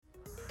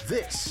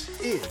This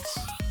is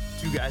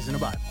Two Guys in a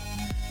Bible.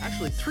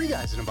 Actually, Three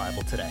Guys in a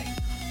Bible today.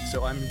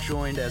 So I'm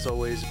joined, as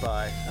always,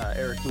 by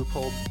Eric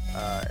Leupold.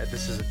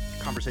 This is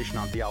a conversation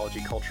on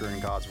theology, culture,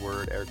 and God's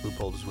Word. Eric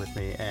Leupold is with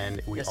me,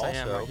 and we yes, also... I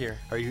am right here.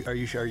 Are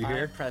you here? I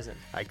am present.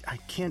 I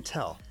can't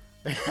tell.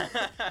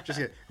 Just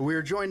kidding.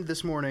 We're joined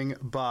this morning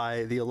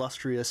by the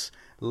illustrious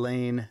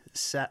Lane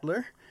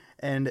Sattler.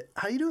 And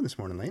how you doing this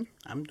morning, Lane?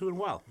 I'm doing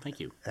well, thank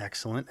you.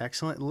 Excellent.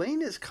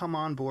 Lane has come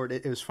on board.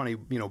 It was funny,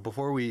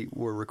 before we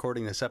were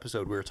recording this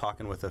episode, we were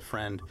talking with a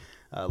friend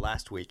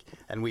last week,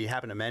 and we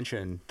happened to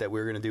mention that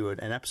we were going to do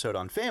an episode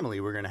on family.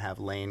 We were going to have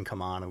Lane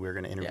come on, and we were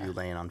going to interview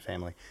Lane on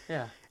family.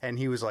 Yeah. And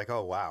he was like,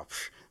 "Oh wow,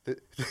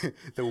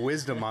 the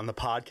wisdom on the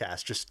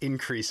podcast just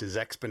increases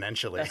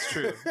exponentially." That's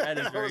true. That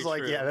is very true. I was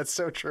like, "Yeah, that's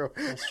so true."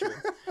 That's true.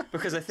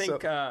 Because I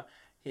think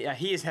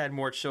he has had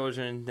more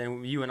children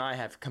than you and I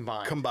have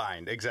combined.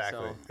 Combined,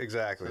 exactly.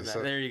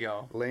 So there you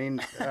go. Lane.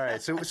 All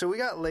right, so we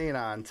got Lane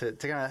on to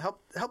kind of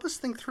help us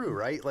think through,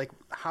 right? Like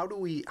how do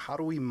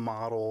we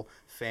model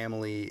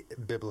family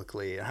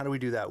biblically, and how do we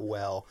do that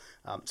well?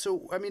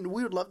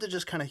 We would love to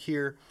just kind of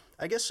hear,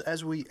 I guess,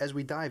 as we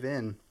dive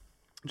in,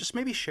 just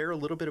maybe share a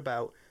little bit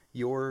about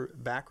your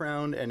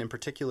background, and in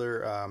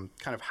particular,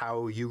 kind of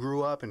how you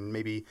grew up, and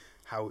maybe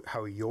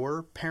how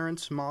your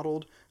parents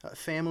modeled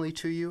family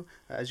to you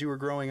as you were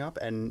growing up,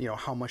 and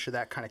how much of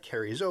that kind of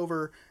carries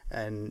over,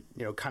 and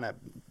kind of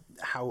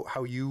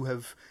how you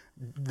have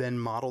then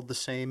modeled the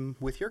same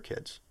with your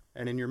kids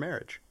and in your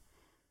marriage.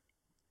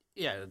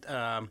 Yeah,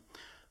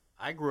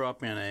 I grew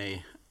up in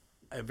a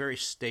very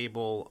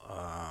stable,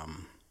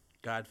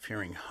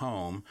 God-fearing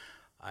home.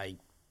 I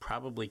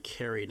probably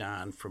carried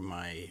on from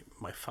my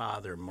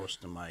father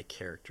most of my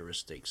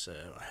characteristics.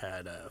 I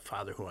had a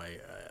father who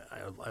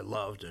I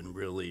loved and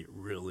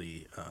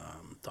really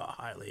thought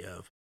highly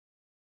of.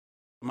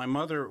 My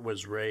mother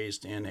was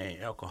raised in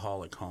an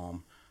alcoholic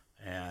home,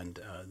 and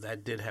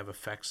that did have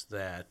effects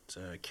that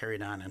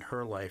carried on in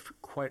her life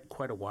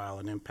quite a while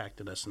and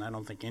impacted us, and I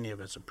don't think any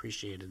of us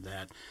appreciated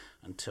that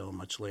until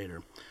much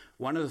later.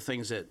 One of the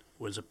things that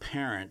was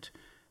apparent,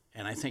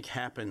 and I think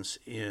happens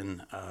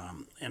in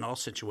all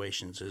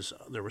situations, is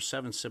there were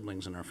 7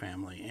 siblings in our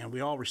family, and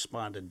we all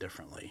responded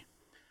differently.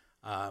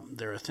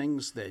 There are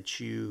things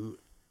that you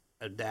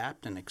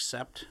adapt and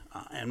accept,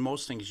 and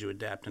most things you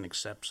adapt and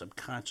accept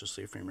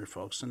subconsciously from your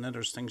folks, and then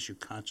there's things you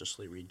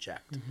consciously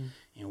reject.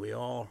 Mm-hmm. And we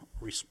all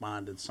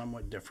responded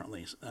somewhat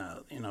differently. I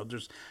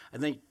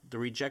think the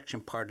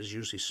rejection part is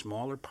usually a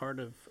smaller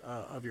part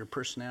of your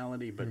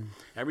personality, but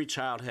every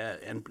child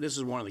and this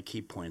is one of the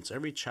key points,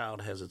 every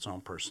child has its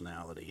own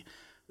personality.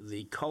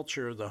 The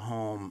culture of the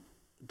home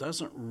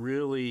doesn't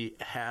really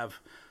have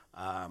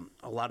a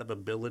lot of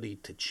ability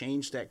to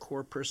change that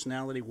core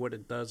personality. What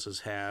it does is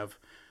have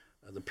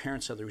the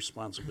parents have the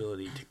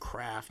responsibility to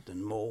craft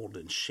and mold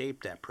and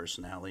shape that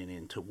personality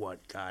into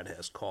what God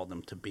has called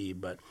them to be.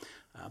 But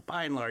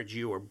by and large,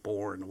 you are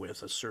born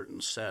with a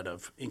certain set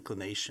of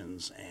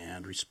inclinations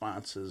and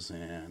responses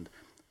and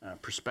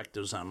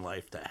perspectives on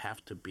life that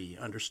have to be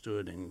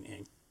understood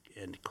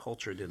and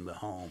cultured in the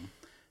home.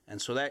 And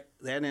so that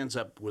ends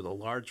up with a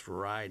large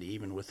variety,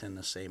 even within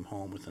the same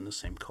home, within the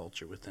same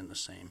culture, within the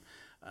same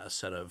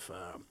set of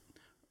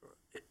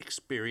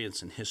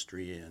experience and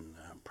history and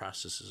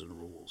processes and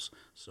rules.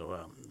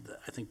 So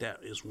I think that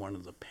is one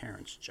of the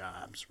parents'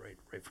 jobs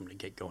right from the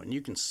get-go. And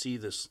you can see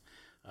this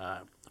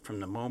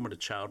from the moment a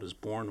child is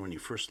born. When you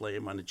first lay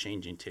him on the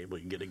changing table,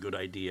 you get a good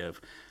idea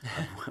of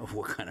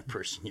what kind of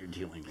person you're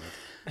dealing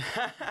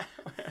with.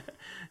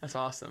 That's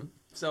awesome.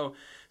 So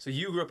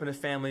you grew up in a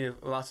family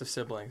of lots of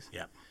siblings.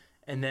 Yeah.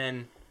 And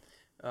then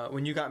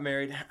when you got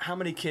married, how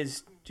many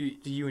kids do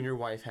you and your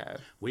wife have?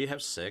 We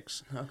have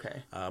 6.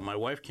 Okay. My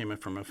wife came in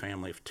from a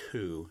family of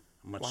 2,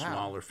 a much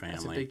smaller family.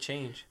 That's a big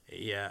change.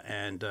 Yeah,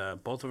 and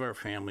both of our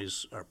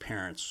families, our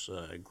parents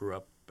grew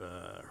up,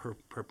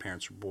 her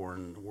parents were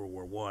born in World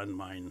War I,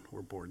 mine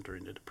were born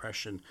during the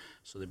Depression,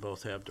 so they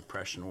both have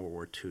Depression, World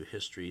War II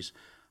histories,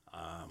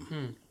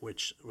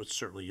 which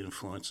certainly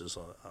influences,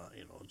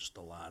 just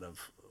a lot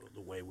of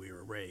the way we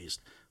were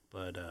raised.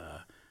 But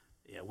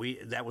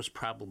that was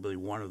probably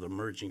one of the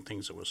merging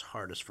things that was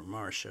hardest for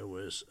Marcia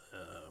was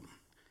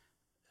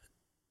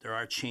there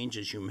are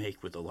changes you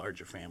make with a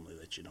larger family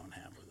that you don't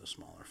have with a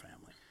smaller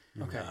family.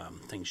 Okay.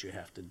 Things you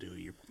have to do.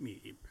 You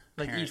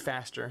like eat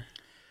faster.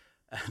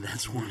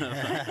 That's one of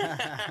them.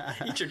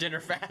 Eat your dinner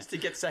fast to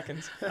get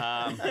seconds.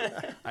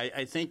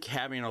 I think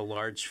having a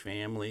large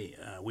family,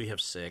 we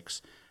have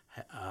 6,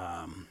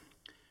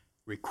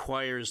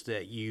 requires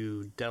that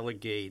you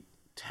delegate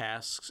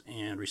tasks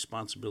and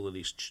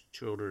responsibilities to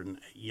children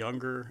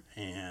younger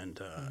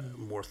and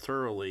more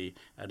thoroughly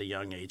at a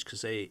young age,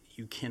 because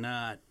you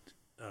cannot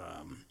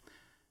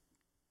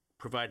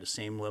provide the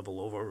same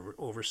level of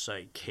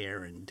oversight,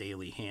 care, and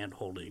daily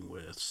hand-holding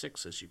with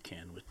 6 as you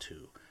can with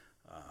 2.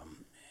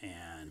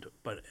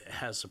 But it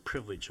has the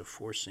privilege of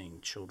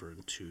forcing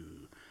children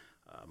to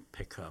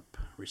pick up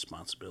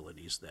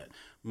responsibilities that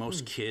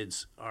most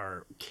kids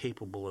are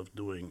capable of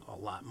doing a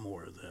lot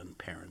more than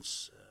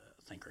parents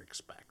think or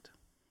expect.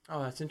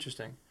 Oh, that's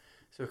interesting.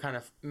 So it kind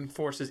of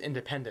forces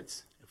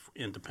independence.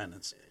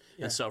 Independence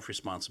Yeah. and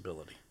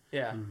self-responsibility.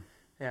 Yeah.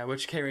 Yeah,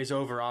 which carries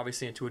over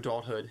obviously into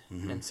adulthood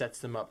and sets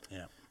them up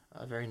Yeah.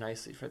 very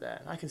nicely for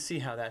that. I can see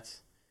how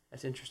that's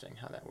interesting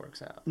how that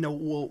works out. No,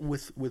 well,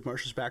 with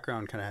Marsha's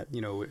background, kind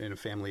of, in a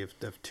family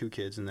of 2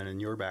 kids, and then in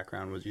your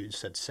background was, you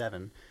said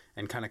 7,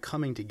 and kind of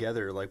coming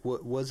together, like,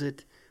 what was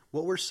it?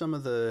 What were some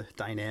of the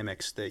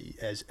dynamics that,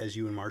 as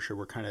you and Marsha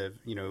were kind of,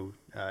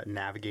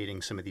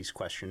 navigating some of these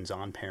questions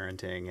on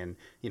parenting, and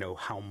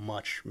how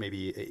much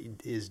maybe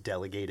is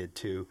delegated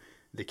to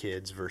the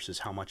kids versus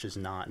how much is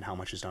not, and how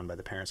much is done by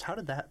the parents? How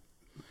did that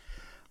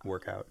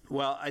work out?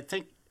 Well, I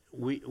think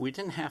we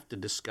didn't have to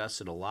discuss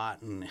it a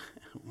lot, and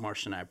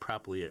Marcia and I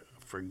probably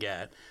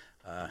forget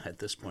at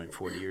this point,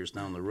 40 years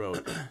down the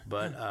road.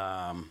 But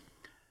I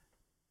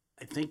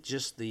think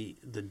just the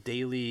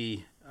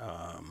daily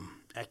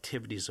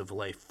activities of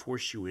life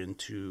force you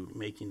into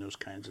making those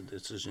kinds of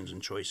decisions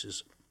and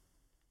choices.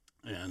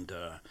 And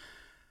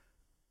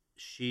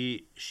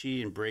she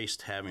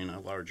embraced having a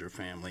larger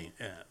family.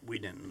 We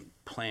didn't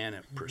plan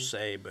it per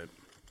se, but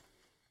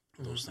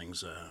those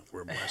things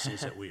were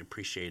blessings that we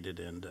appreciated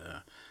and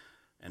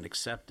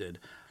accepted.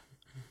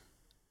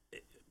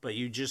 But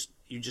you just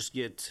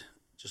get,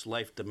 just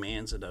life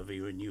demands it of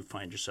you, and you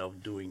find yourself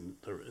doing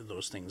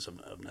those things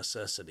of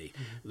necessity.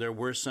 There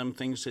were some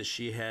things that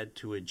she had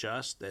to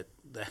adjust that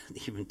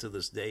even to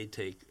this day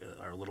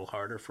are a little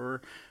harder for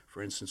her.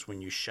 For instance,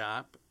 when you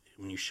shop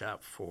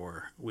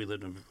for, we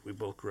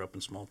both grew up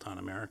in small town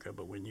America,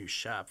 but when you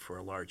shop for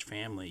a large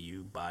family,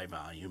 you buy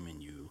volume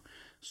and you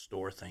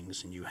store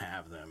things and you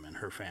have them, and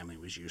her family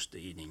was used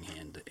to eating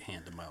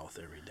hand to mouth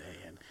every day,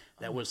 and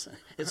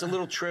it's a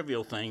little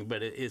trivial thing,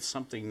 but it's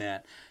something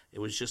that it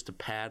was just a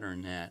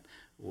pattern that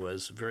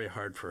was very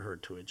hard for her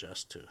to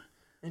adjust to.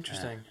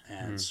 Interesting.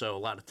 And so a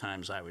lot of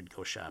times I would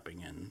go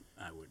shopping and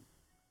I would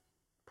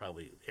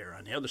probably err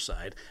on the other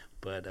side,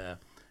 but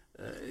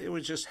it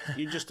was just,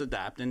 you just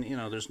adapt, and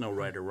there's no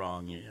right or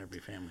wrong. Every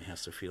family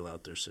has to feel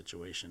out their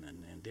situation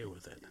and deal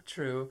with it.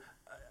 True.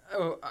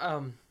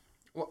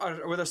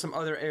 Were there some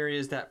other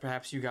areas that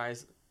perhaps you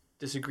guys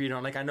disagreed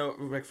on? Like, I know,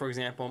 like, for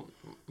example,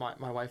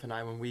 my wife and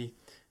I, when we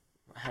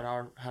had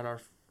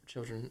our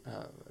children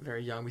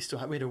very young, we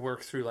had to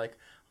work through, like,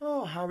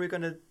 how are we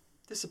going to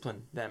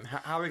discipline them?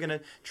 How are we going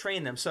to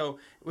train them? So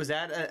was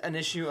that an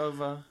issue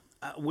of?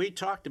 We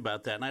talked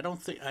about that, and I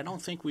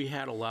don't think we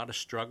had a lot of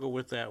struggle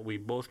with that. We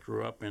both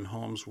grew up in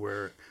homes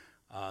where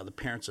the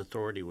parents'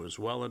 authority was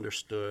well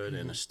understood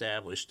and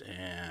established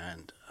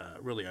and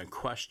really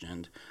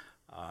unquestioned.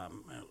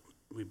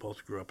 We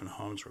both grew up in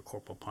homes where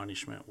corporal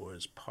punishment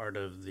was part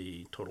of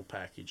the total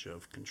package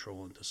of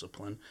control and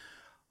discipline.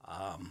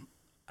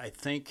 I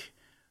think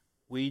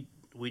we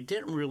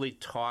didn't really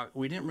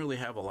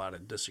have a lot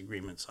of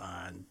disagreements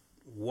on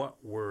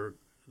what were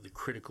the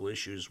critical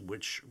issues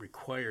which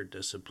required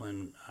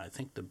discipline. I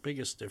think the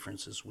biggest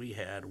differences we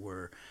had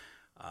were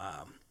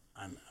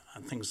on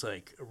things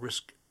like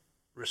risk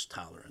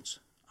tolerance.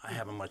 I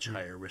have a much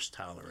higher risk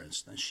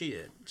tolerance than she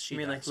did. You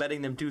mean like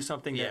letting them do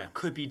something that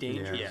could be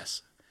dangerous?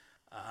 Yes.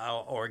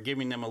 Or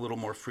giving them a little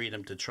more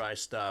freedom to try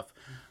stuff,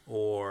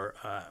 or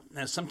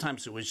and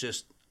sometimes it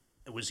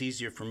was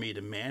easier for me to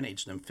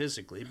manage them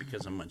physically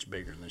because I'm much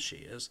bigger than she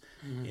is,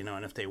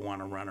 and if they want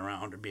to run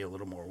around or be a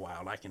little more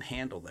wild, I can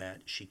handle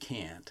that. She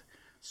can't,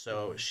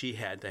 so she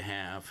had to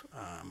have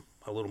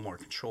a little more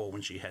control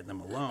when she had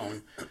them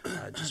alone.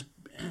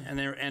 And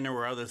there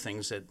were other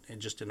things that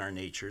just in our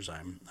natures,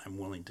 I'm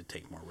willing to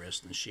take more risks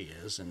than she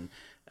is, and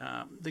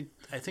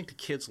I think the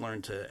kids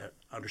learn to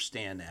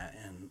understand that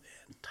and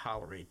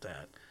tolerate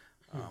that.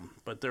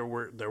 But there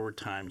were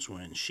times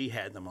when she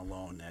had them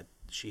alone that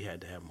she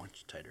had to have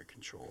much tighter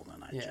control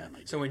than I generally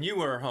did. So when you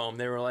were home,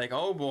 they were like,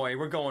 "Oh boy,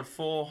 we're going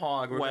full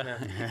hog. We're gonna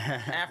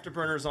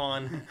afterburners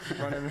on,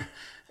 running."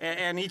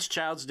 And each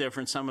child's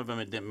different. Some of them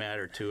it didn't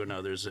matter to, and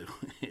others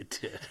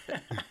it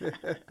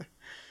did.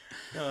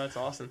 No, that's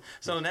awesome.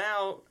 So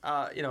now,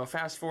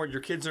 fast forward,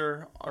 your kids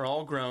are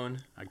all grown.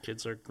 Our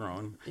kids are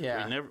grown.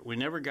 Yeah. We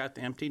never got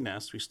the empty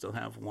nest. We still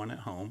have one at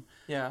home.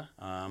 Yeah.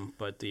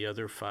 But the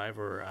other 5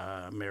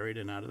 are married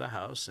and out of the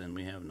house, and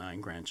we have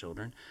 9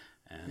 grandchildren,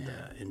 and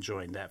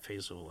enjoying that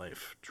phase of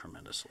life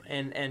tremendously.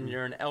 And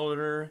you're an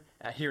elder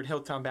here at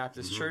Hilltown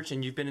Baptist Church,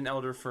 and you've been an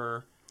elder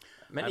for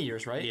many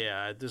years, right?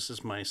 Yeah. This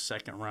is my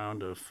second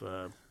round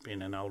of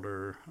being an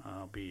elder.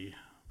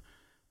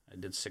 I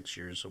did 6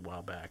 years a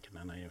while back, and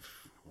then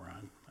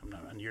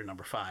I'm on year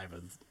number 5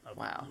 of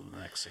the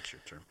next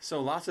 6-year term. So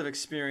lots of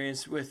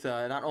experience with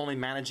not only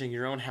managing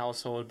your own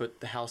household, but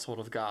the household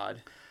of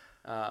God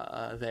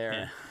there.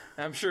 Yeah.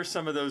 I'm sure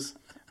some of those,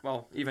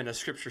 even as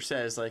Scripture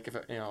says, like, if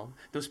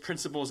those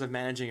principles of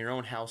managing your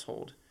own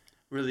household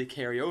really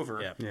carry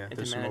over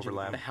into managing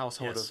the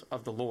household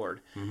of the Lord.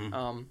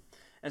 Mm-hmm.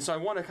 And so I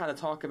want to kind of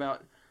talk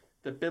about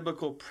the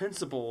biblical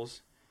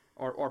principles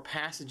or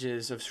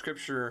passages of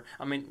Scripture.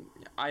 I mean,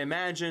 I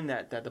imagine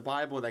that the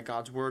Bible, that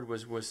God's Word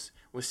was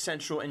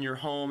central in your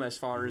home as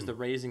far as the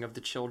raising of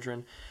the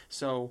children.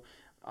 So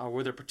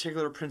were there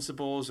particular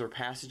principles or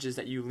passages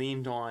that you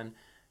leaned on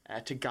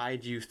to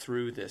guide you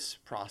through this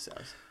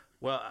process?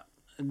 Well,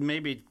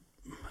 maybe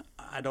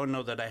I don't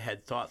know that I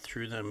had thought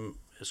through them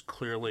as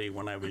clearly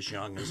when I was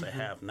young as I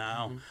have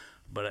now,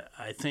 but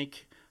I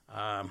think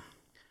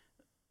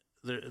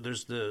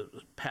there's the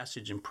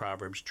passage in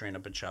Proverbs, train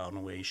up a child in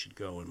the way he should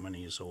go, and when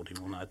he is old, he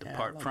will not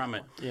depart from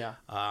it. Yeah.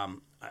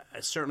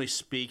 It certainly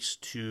speaks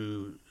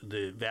to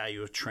the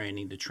value of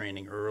training, the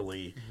training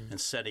early,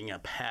 and setting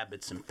up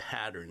habits and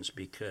patterns,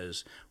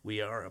 because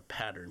we are a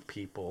pattern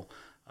people,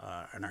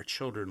 and our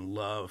children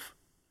love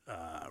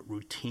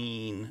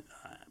routine,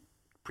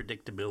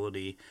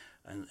 predictability,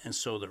 and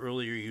so the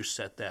earlier you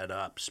set that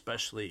up,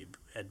 especially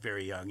at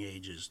very young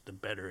ages, the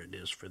better it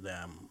is for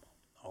them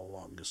all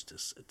along, is to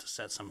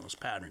set some of those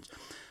patterns.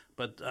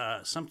 But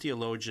some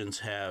theologians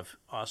have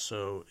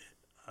also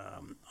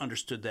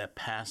understood that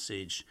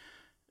passage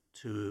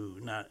to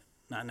not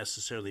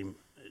necessarily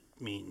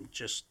mean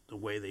just the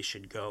way they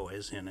should go,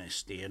 as in a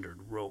standard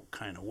rote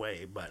kind of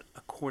way, but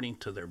according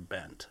to their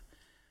bent.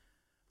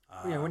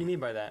 Yeah, what do you mean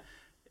by that?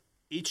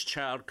 Each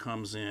child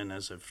comes in,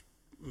 as I've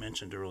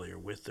mentioned earlier,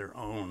 with their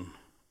own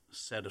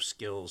set of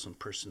skills and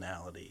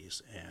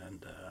personalities,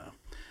 and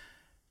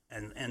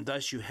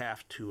thus you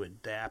have to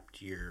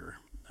adapt your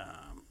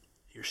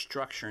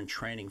structure and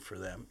training for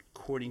them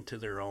according to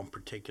their own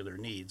particular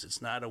needs.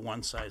 It's not a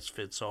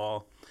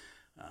one-size-fits-all.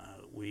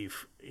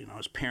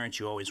 As parents,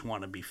 you always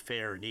want to be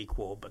fair and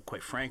equal, but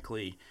quite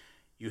frankly,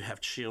 you have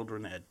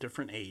children at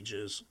different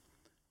ages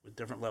with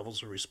different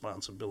levels of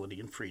responsibility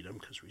and freedom,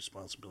 because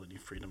responsibility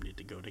and freedom need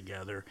to go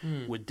together,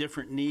 with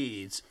different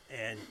needs,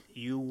 and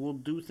you will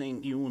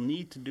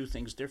need to do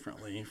things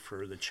differently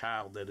for the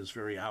child that is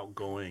very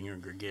outgoing or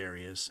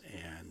gregarious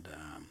and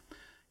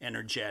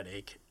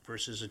energetic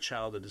versus a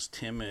child that is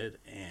timid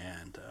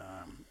and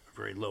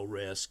very low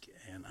risk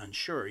and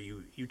unsure.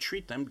 You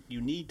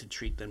need to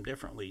treat them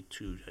differently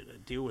to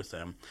deal with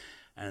them.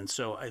 And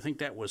so I think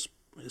that was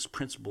this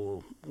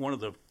principle, one of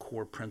the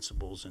core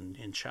principles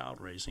in child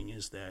raising,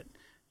 is that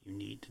you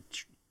need to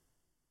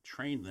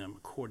train them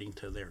according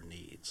to their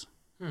needs.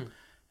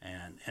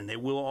 And they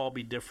will all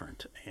be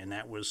different. And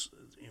that was,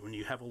 when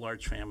you have a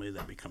large family,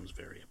 that becomes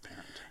very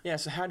apparent. Yeah,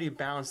 so how do you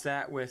balance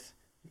that with,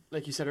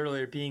 like you said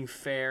earlier, being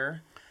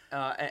fair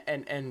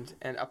and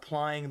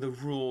applying the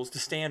rules, the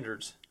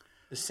standards,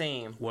 the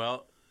same?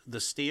 Well,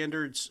 the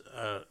standards,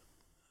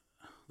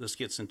 this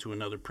gets into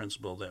another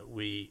principle that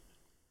we,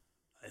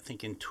 I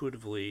think,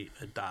 intuitively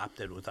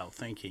adopted without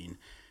thinking,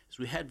 is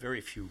we had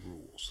very few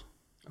rules.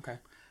 Okay.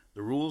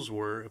 The rules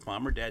were, if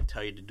mom or dad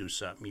tell you to do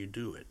something, you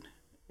do it.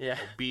 Yeah.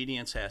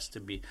 Obedience has to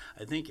be,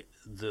 I think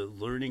the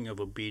learning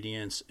of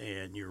obedience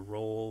and your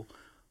role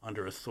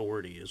under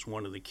authority is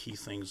one of the key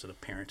things that a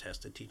parent has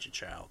to teach a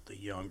child. The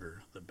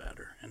younger, the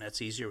better. And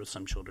that's easier with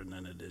some children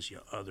than it is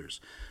others.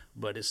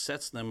 But it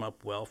sets them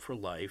up well for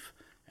life,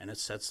 and it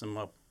sets them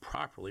up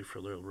properly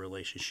for their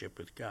relationship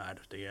with God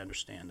if they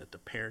understand that the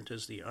parent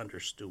is the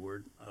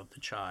understeward of the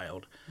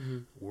child.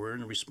 We're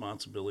in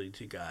responsibility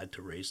to God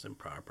to raise them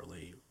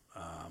properly.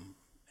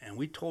 And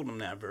we told them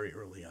that very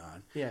early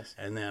on. Yes.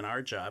 And then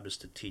our job is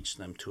to teach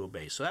them to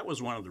obey. So that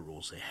was one of the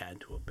rules. They had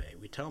to obey.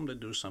 We tell them to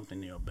do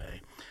something, they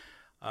obey.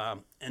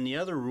 And the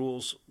other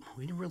rules,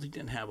 we really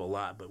didn't have a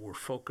lot, but we're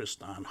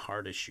focused on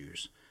hard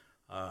issues.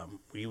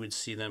 We would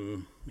see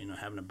them,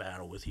 having a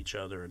battle with each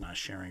other and not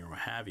sharing or what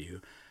have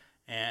you.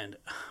 And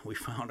we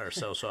found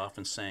ourselves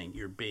often saying,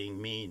 "You're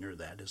being mean," or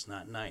 "That is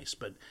not nice."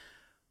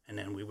 And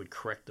then we would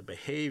correct the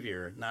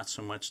behavior, not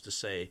so much to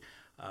say,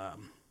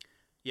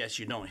 yes,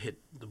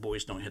 the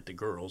boys don't hit the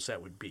girls.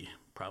 That would be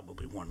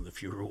probably one of the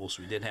few rules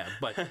we did have.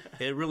 But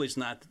it really is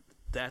not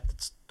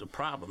that's the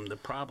problem. The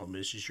problem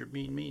is you're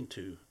being mean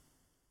to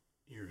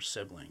your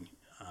sibling.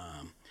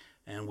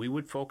 And we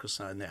would focus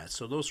on that.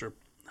 So those are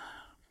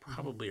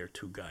probably our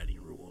two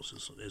guiding rules,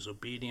 is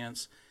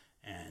obedience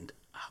and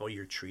how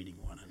you're treating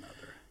one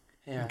another.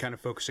 Yeah. And kind of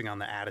focusing on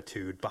the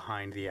attitude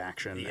behind the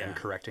action and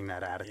correcting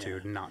that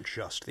attitude, not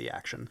just the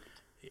action.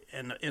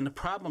 And the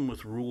problem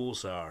with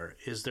rules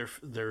is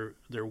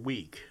they're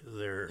weak.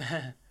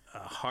 They're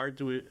hard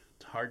to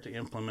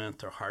implement.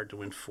 They're hard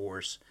to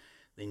enforce.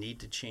 They need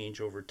to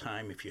change over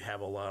time. If you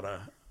have a lot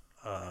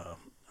of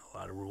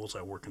rules,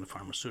 I work in the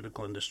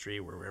pharmaceutical industry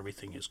where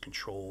everything is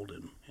controlled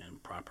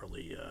and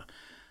properly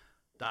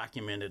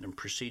documented and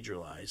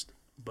proceduralized.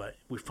 But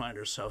we find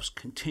ourselves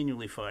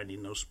continually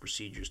finding those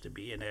procedures to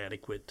be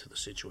inadequate to the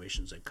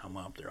situations that come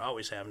up. They're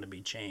always having to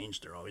be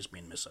changed. They're always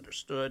being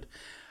misunderstood.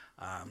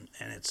 And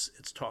it's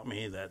taught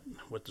me that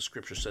what the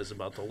Scripture says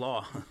about the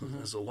law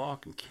is the law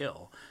can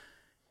kill.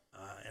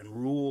 And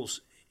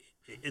rules,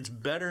 it's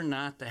better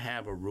not to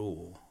have a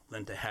rule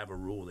than to have a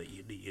rule that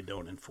you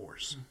don't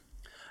enforce.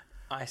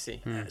 I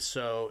see.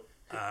 So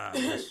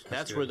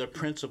that's where the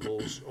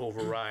principles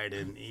override.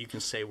 And you can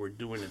say we're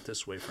doing it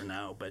this way for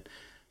now, but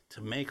to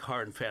make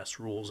hard and fast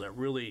rules that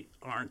really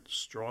aren't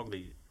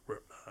strongly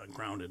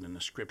grounded in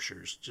the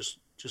Scriptures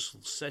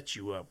just sets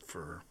you up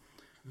for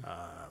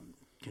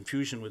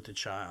confusion with the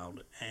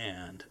child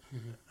and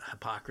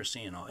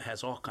hypocrisy, and it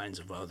has all kinds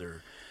of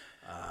other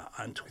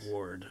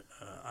untoward,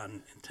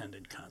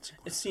 unintended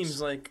consequences. It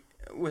seems like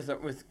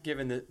with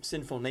given the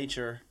sinful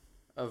nature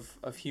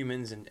of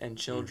humans and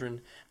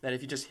children, that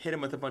if you just hit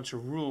them with a bunch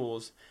of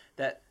rules,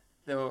 that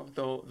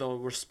they'll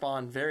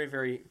respond very,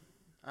 very,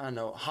 I don't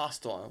know,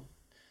 hostile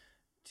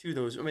to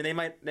those. I mean, they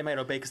might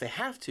obey because they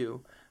have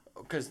to,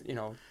 because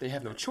they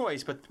have no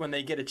choice. But when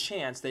they get a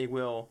chance, they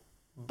will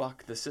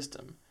buck the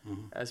system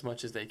as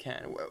much as they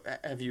can.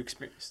 Have you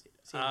experienced?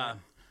 Seen that?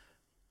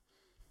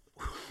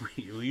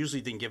 We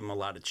usually didn't give them a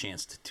lot of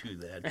chance to do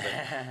that.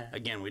 But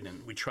again, we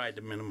didn't. We tried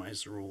to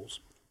minimize the rules.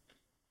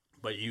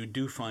 But you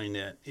do find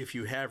that if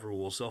you have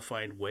rules, they'll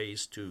find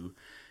ways to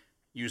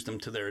use them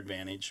to their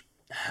advantage.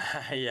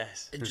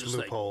 Yes. There's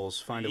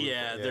loopholes. Find a loophole.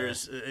 Yeah,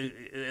 there's.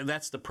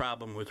 That's the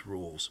problem with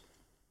rules.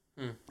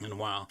 And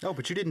while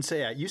but you didn't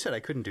say you said I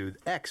couldn't do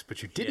X,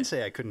 but you didn't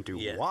say I couldn't do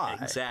Y.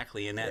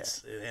 Exactly, and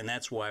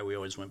that's why we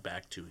always went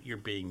back to you're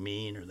being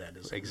mean or that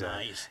isn't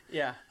nice.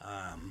 Yeah.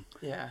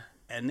 Yeah.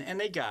 And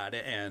they got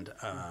it, and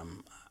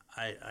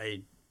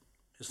I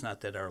it's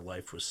not that our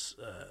life was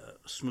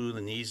smooth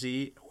and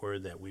easy, or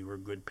that we were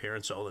good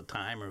parents all the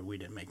time, or we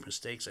didn't make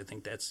mistakes. I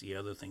think that's the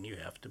other thing. You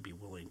have to be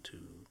willing to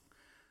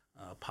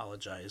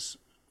apologize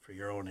for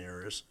your own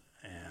errors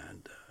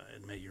and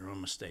admit your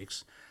own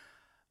mistakes.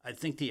 I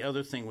think the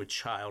other thing with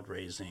child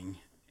raising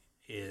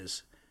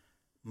is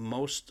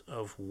most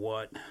of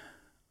what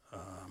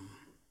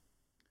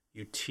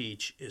you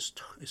teach is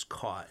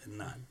caught and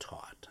not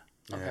taught.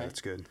 Yeah,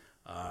 that's good.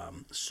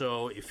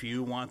 So if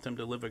you want them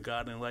to live a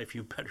godly life,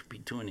 you better be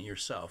doing it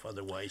yourself.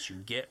 Otherwise, you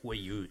get what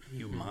you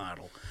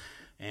model.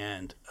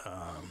 And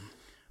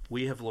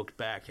we have looked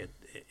back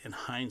in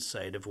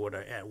hindsight of what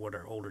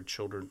our older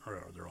children,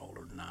 or they're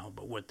older now,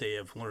 but what they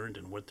have learned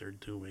and what they're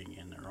doing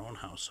in their own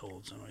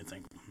households. And I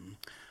think,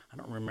 I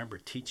don't remember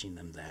teaching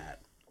them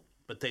that,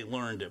 but they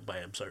learned it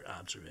by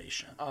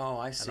observation. Oh,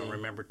 I see. I don't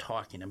remember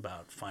talking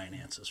about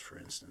finances, for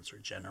instance, or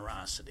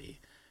generosity.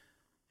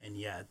 And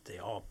yet they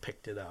all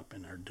picked it up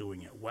and are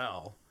doing it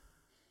well.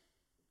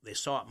 They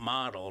saw it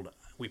modeled.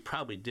 We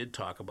probably did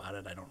talk about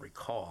it. I don't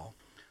recall.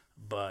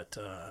 But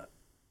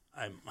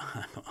I'm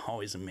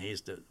always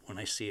amazed at when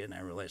I see it and I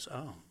realize,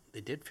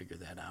 they did figure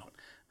that out.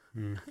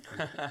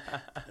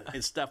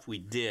 It's stuff we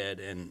did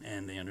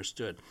and they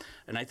understood.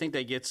 And I think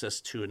that gets us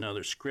to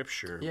another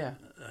scripture. Yeah.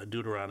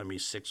 Deuteronomy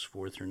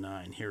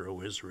 6:4-9. Hear,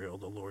 O Israel,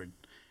 the Lord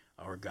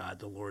our God,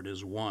 the Lord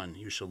is one.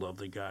 You shall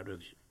love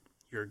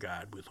your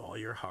God with all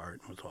your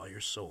heart, with all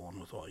your soul,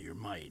 and with all your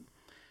might.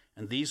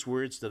 And these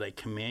words that I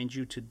command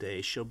you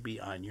today shall be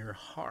on your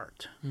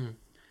heart.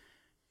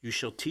 You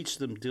shall teach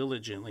them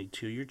diligently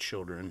to your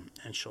children,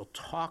 and shall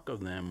talk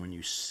of them when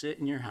you sit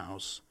in your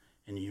house,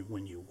 and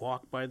when you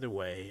walk by the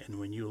way, and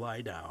when you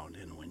lie down,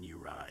 and when you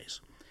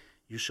rise.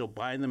 You shall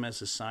bind them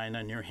as a sign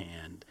on your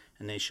hand,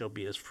 and they shall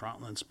be as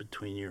frontlets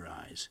between your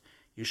eyes.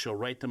 You shall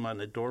write them on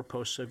the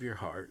doorposts of your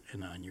heart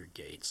and on your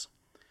gates.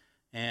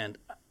 And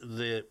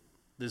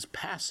this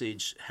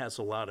passage has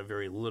a lot of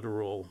very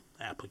literal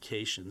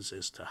applications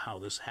as to how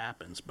this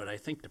happens, but I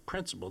think the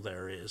principle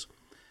there is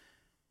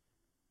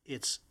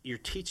you're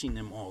teaching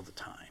them all the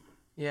time.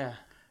 Yeah.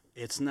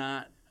 It's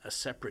not a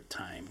separate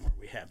time where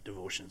we have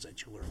devotions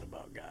that you learn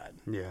about God.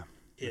 Yeah.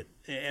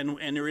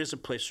 And there is a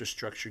place for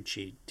structured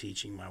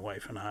teaching. My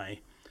wife and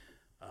I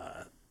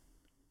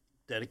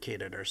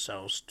dedicated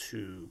ourselves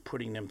to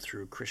putting them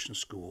through Christian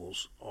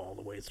schools all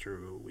the way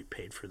through. We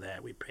paid for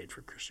that. We paid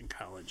for Christian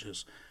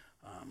colleges.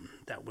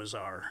 That was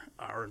our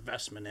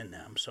investment in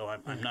them. So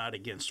I'm not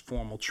against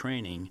formal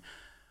training,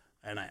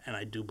 and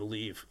I do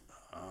believe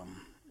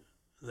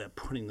that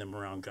putting them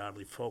around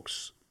godly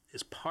folks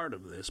is part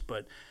of this.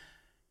 But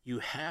you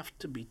have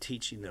to be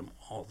teaching them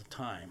all the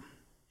time.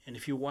 And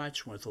if you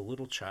watch with a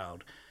little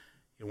child,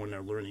 when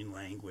they're learning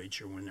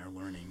language or when they're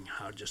learning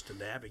how just to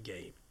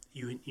navigate,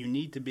 you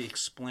need to be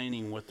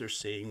explaining what they're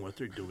seeing, what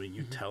they're doing.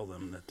 You tell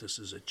them that this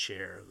is a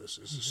chair, this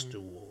is a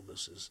stool,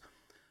 this is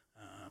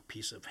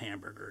piece of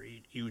hamburger.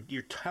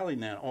 You're telling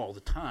that all the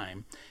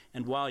time,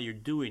 and while you're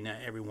doing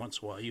that, every once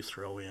in a while you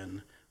throw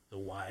in the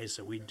whys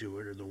that we do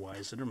it or the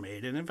whys that are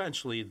made, and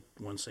eventually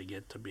once they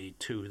get to be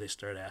 2, they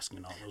start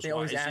asking all those whys. They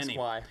always ask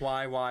anyway.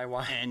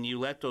 Why, and you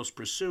let those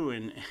pursue,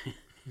 and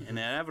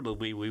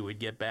inevitably we would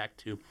get back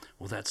to,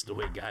 well, that's the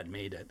way God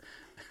made it.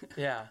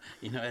 Yeah.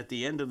 At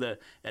the end of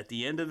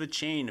the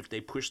chain, if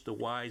they push the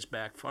whys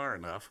back far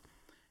enough,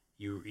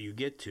 you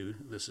get to,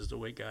 this is the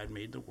way God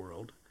made the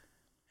world,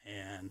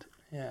 and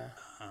yeah,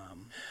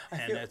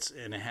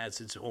 and it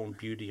has its own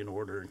beauty and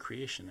order and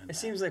creation. It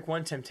seems like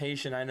one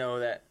temptation I know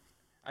that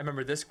I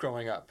remember this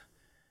growing up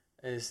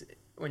is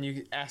when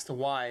you ask the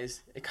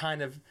whys, it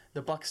kind of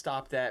the buck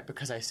stopped at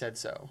because I said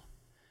so,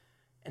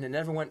 and it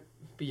never went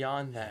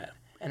beyond that.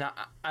 And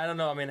I don't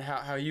know. I mean,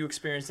 how you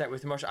experienced that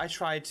with emotion? I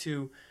tried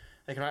to,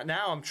 like right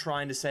now, I'm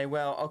trying to say,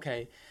 well,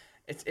 okay,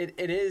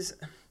 it is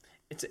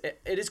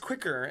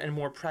quicker and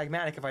more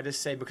pragmatic if I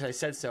just say because I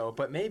said so,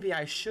 but maybe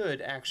I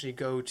should actually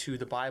go to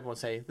the Bible and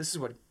say, this is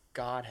what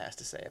God has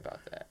to say about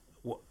that.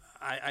 Well,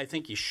 I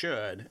think you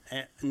should.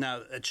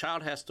 Now, a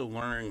child has to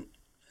learn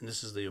and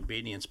this is the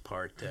obedience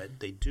part, that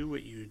they do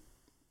what you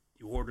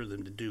order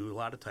them to do, a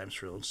lot of times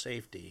for their own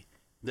safety.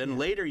 Then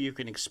later you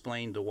can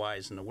explain the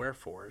whys and the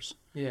wherefores.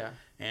 Yeah.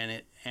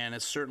 And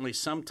it's certainly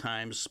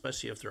sometimes,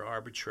 especially if they're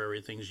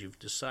arbitrary things you've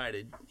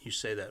decided, you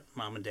say that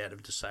Mom and Dad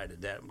have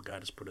decided that, and God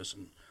has put us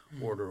in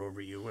order over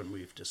you, and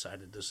we've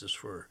decided this is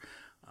for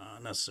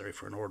necessary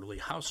for an orderly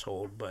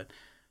household. But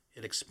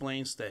it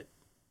explains that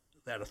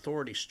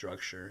authority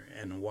structure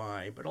and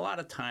why. But a lot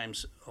of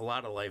times, a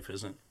lot of life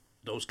isn't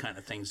those kind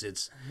of things.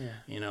 It's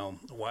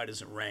why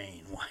does it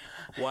rain?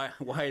 Why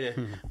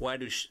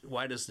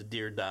does the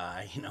deer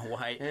die?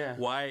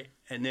 Why?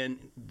 And then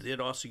it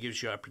also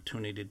gives you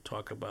opportunity to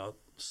talk about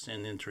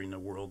sin entering the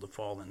world, the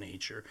fallen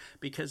nature,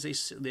 because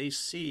they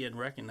see and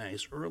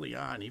recognize early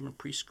on, even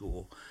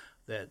preschool,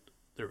 that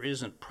there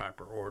isn't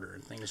proper order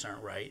and things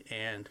aren't right,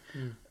 and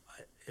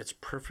it's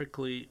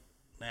perfectly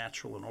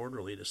natural and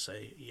orderly to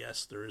say,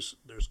 yes, there's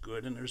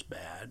good and there's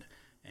bad,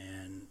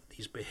 and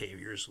these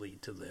behaviors lead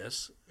to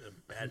this.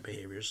 Bad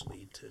behaviors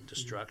lead to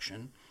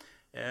destruction.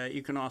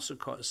 You can also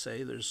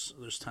say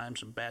there's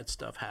times when bad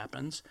stuff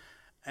happens,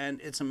 and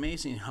it's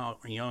amazing how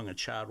young a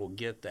child will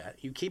get that.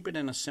 You keep it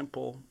in a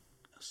simple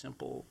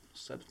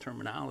set of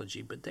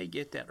terminology, but they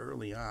get that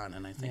early on,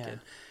 and I think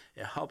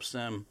it helps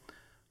them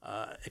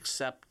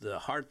accept the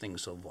hard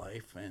things of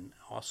life, and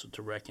also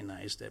to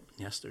recognize that,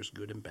 yes, there's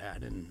good and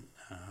bad, and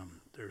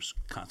there's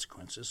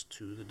consequences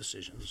to the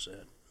decisions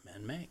that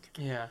men make.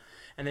 Yeah,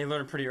 and they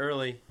learn pretty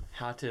early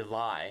how to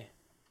lie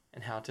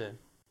and how to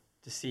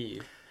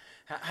deceive.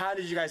 How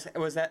did you guys?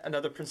 Was that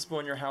another principle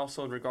in your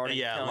household regarding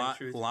telling the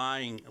truth?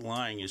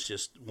 Lying is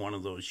just one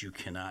of those you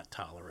cannot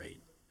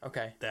tolerate.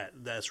 Okay.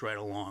 That's right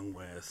along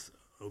with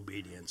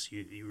obedience.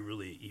 You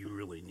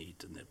really need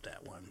to nip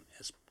that one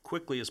as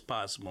quickly as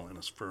possible and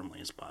as firmly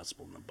as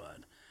possible in the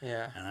bud.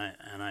 Yeah.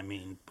 And I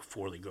mean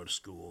before they go to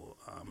school.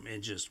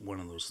 It's just one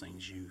of those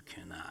things you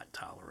cannot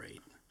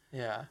tolerate.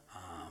 Yeah.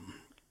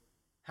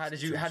 How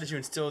did you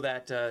instill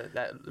that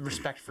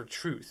respect for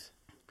truth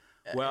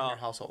in your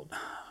household?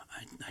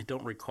 I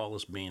don't recall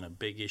this being a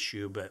big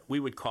issue, but we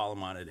would call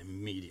them on it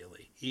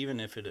immediately, even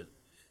if it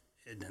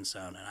didn't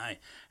sound.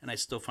 And I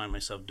still find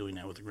myself doing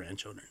that with the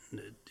grandchildren.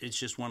 It's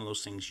just one of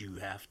those things you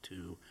have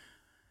to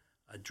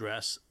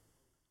address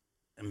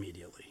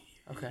immediately.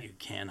 Okay. You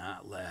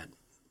cannot let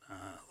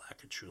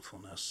lack of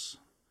truthfulness.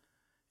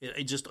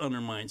 It just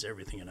undermines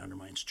everything. It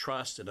undermines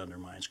trust. It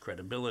undermines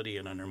credibility.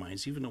 It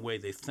undermines even the way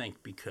they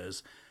think,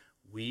 because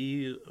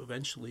we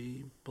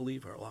eventually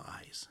believe our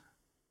lies.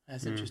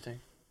 That's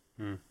interesting.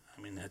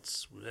 I mean,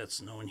 that's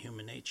known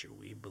human nature.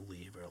 We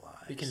believe our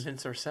lies. We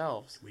convince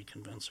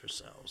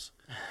ourselves.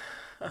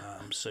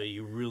 So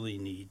you really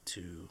need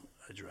to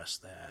address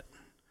that.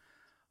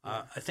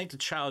 I think the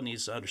child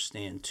needs to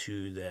understand,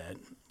 too, that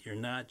you're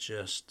not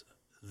just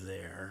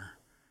there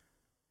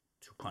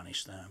to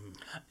punish them.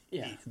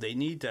 Yeah. They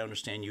need to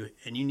understand you,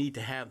 and you need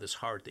to have this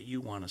heart that you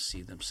want to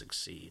see them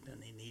succeed,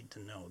 and they need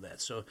to know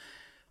that. So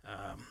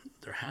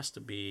there has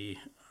to be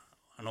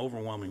an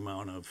overwhelming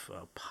amount of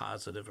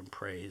positive and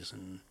praise,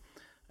 and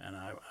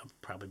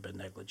I've probably been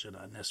negligent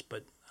on this,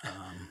 but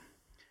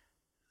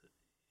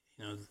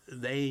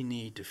they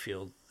need to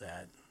feel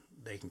that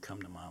they can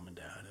come to Mom and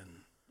Dad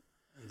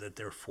and that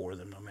they're for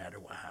them no matter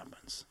what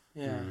happens.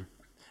 Yeah.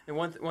 And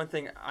one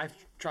thing I've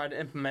tried to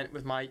implement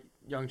with my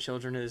young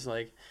children is,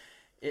 like,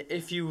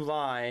 if you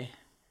lie,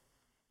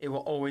 it will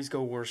always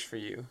go worse for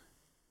you.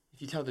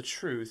 If you tell the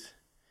truth,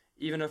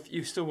 even if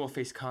you still will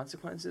face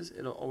consequences,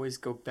 it'll always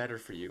go better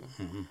for you.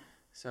 Mm-hmm.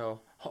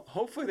 So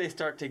hopefully they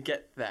start to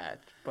get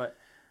that. But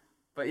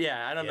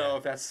yeah, I don't know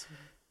if that's.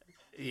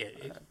 Yeah,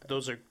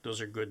 those are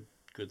good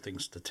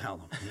things to tell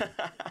them,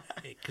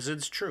 because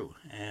it's true,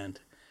 and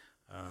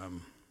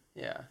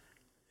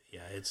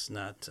it's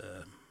not.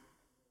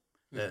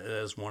 That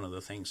is one of the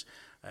things.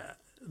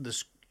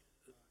 This,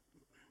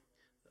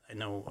 I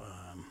know,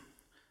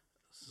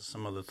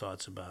 some other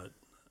thoughts about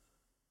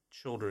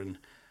children.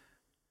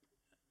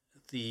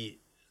 The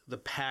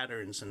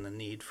patterns and the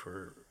need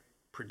for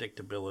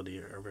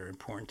predictability are very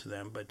important to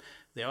them, but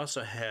they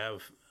also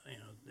have,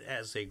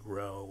 as they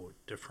grow,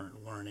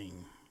 different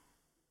learning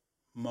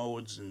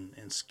modes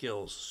and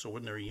skills. So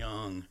when they're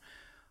young,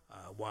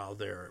 while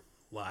their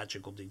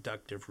logical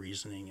deductive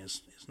reasoning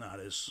is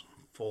not as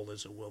full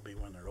as it will be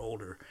when they're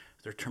older,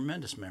 they're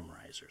tremendous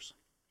memorizers.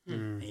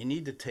 And you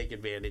need to take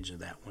advantage of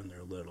that when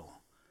they're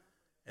little.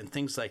 And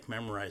things like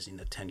memorizing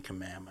the 10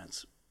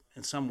 Commandments,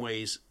 in some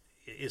ways,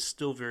 is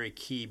still very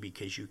key,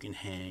 because you can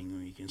hang,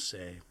 or you can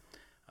say,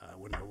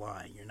 when they're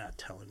lying, you're not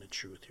telling the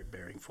truth, you're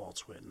bearing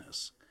false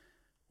witness.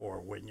 Or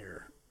when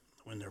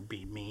they're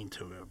being mean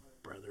to a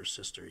brother or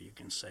sister, you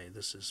can say,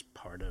 this is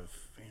part of,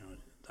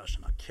 thou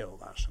shalt not kill,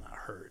 thou shalt not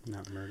hurt.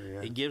 Not murder,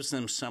 yeah. It gives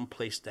them some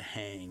place to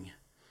hang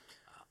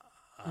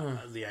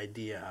the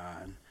idea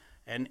on.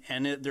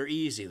 And they're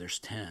easy. There's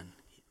 10.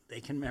 They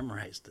can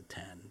memorize the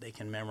 10. They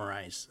can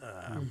memorize,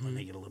 when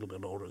they get a little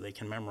bit older, they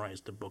can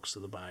memorize the books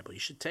of the Bible. You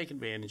should take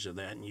advantage of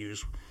that and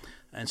use,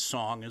 and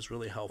song is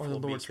really helpful. Or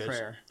the Lord's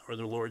Prayer. Or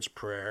the Lord's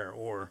Prayer,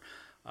 or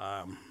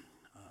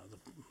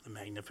the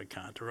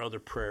Magnificat or other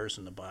prayers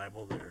in the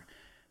Bible.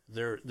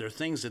 They're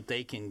things that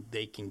they can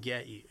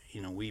get.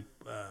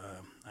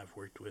 I've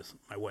worked with,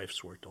 my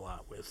wife's worked a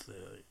lot with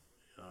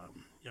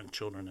young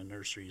children in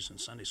nurseries and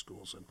Sunday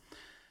schools, and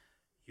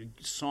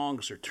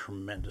songs are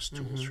tremendous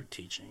tools for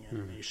teaching,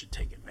 and you should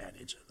take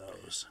advantage of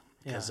those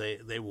because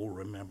they will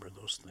remember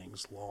those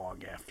things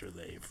long after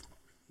they've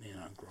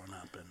grown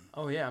up. And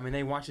oh yeah, I mean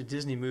they watch a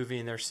Disney movie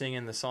and they're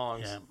singing the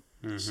songs.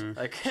 Yeah,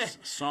 like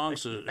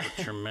songs are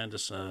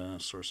tremendous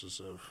sources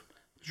of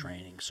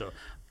training. So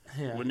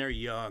when they're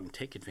young,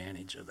 take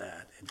advantage of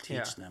that and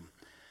teach them.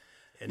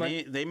 And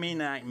they may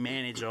not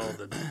manage all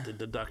the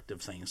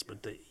deductive things,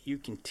 but you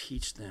can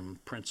teach them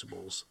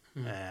principles.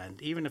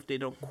 And even if they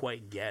don't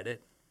quite get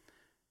it,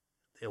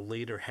 they'll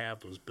later have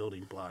those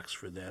building blocks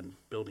for then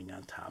building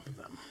on top of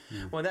them.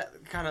 Well,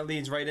 that kind of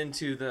leads right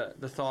into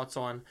the thoughts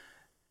on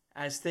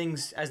as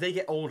they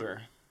get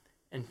older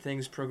and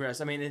things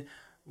progress. I mean,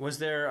 was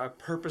there a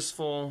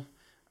purposeful,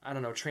 I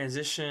don't know,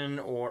 transition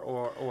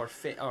or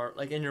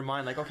like in your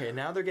mind, like, okay,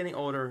 now they're getting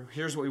older,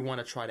 here's what we want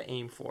to try to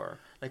aim for?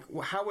 Like,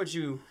 how would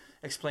you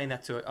explain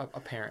that to a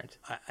parent?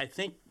 I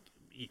think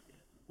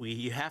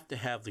you have to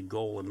have the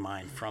goal in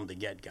mind from the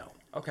get-go.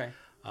 Okay.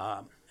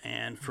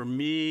 And for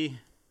me,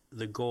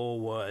 the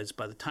goal was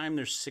by the time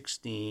they're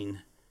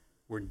 16,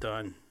 we're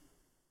done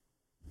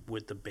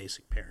with the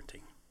basic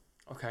parenting.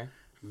 Okay.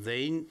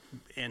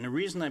 And the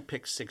reason I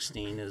picked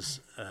 16 is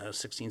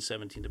 16,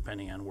 17,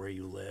 depending on where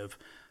you live,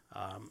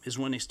 is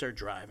when they start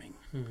driving.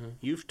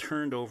 You've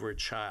turned over a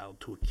child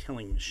to a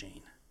killing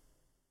machine.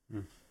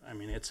 I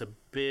mean, it's a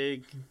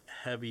big,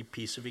 heavy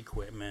piece of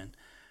equipment.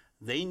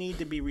 They need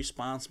to be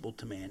responsible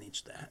to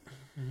manage that.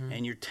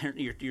 And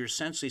you're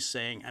essentially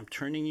saying, I'm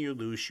turning you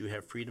loose. You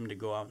have freedom to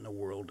go out in the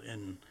world,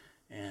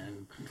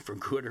 and for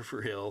good or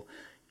for ill,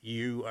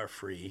 you are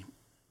free.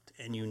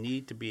 And you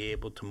need to be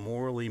able to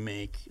morally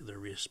make the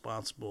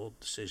responsible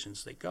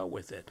decisions that go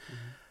with it.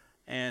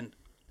 And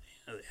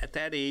at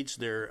that age,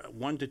 they're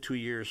 1 to 2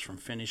 years from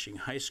finishing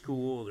high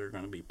school. They're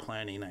going to be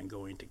planning on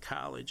going to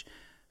college.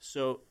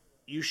 So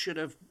you should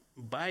have,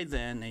 by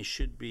then, they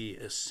should be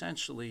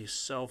essentially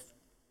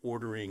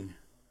self-ordering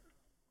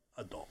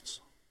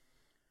adults.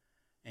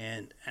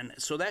 And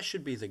so that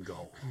should be the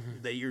goal,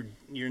 that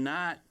you're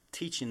not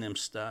teaching them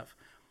stuff.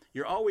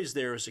 You're always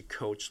there as a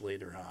coach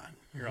later on.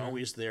 You're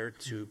always there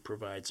to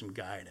provide some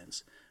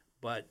guidance.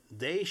 But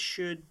they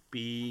should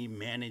be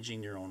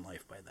managing their own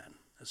life by then.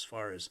 As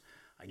far as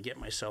I get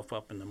myself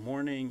up in the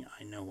morning,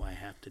 I know I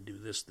have to do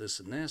this,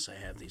 this, and this.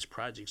 I have these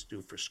projects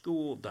due for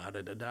school,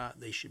 da-da-da-da.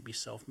 They should be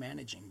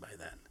self-managing by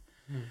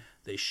then.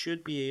 They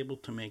should be able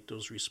to make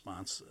those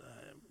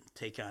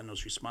take on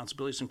those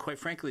responsibilities. And quite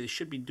frankly, they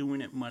should be doing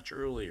it much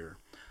earlier.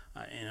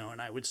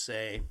 And I would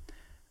say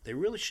they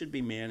really should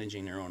be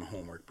managing their own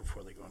homework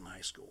before they go into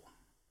high school.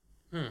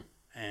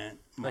 And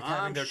like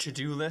having their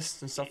to-do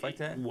lists and stuff like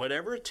that?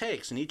 Whatever it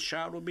takes, and each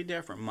child will be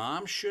different.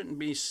 Mom shouldn't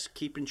be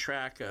keeping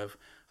track of,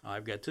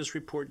 I've got this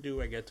report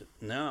due,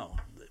 no.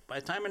 By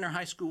the time in their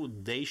high school,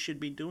 they should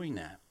be doing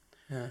that.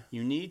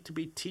 You need to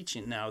be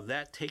teaching. Now,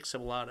 that takes a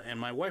lot, and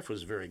my wife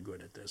was very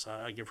good at this.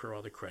 I give her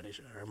all the credit.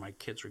 My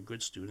kids are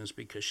good students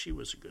because she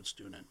was a good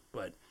student.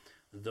 But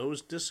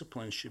those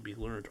disciplines should be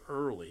learned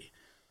early.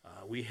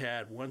 We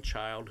had one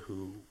child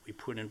who we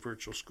put in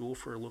virtual school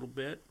for a little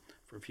bit,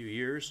 for a few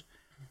years.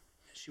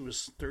 She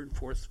was 3rd,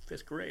 4th,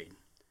 5th grade.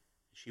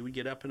 She would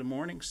get up in the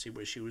morning, see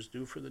what she was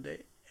due for the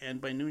day, and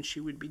by noon she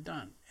would be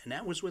done. And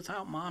that was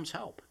without Mom's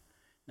help.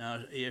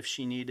 Now, if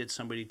she needed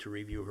somebody to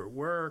review her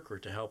work or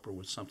to help her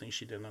with something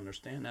she didn't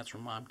understand, that's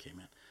where Mom came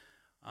in.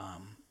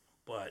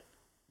 But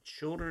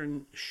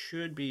children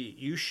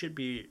you should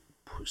be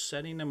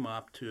setting them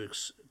up to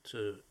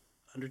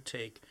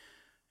undertake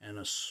and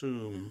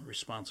assume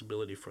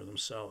responsibility for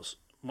themselves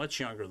much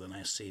younger than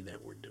I see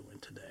that we're doing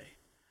today.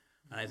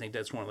 And I think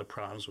that's one of the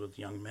problems with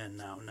young men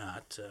now,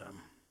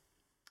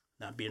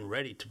 not being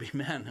ready to be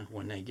men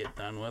when they get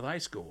done with high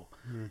school,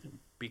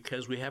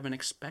 because we haven't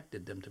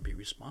expected them to be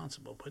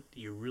responsible, but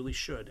you really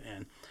should.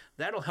 And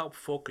that'll help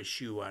focus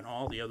you on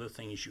all the other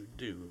things you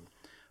do.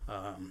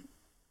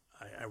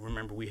 I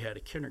remember we had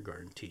a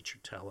kindergarten teacher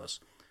tell us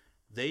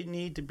they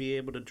need to be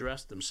able to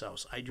dress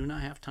themselves. I do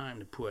not have time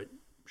to put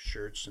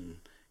shirts and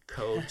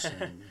coats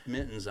and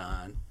mittens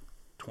on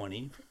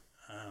 20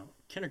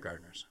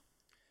 kindergartners.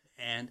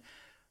 And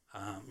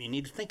you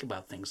need to think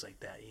about things like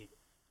that.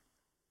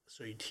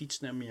 So you teach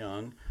them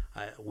young.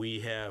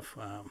 We have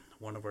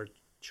one of our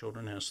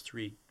children has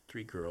three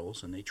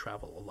girls, and they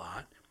travel a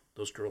lot.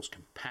 Those girls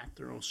can pack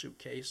their own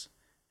suitcase,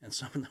 and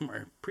some of them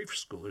are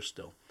preschoolers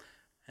still.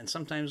 And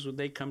sometimes when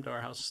they come to our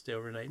house and stay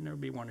overnight, and there'll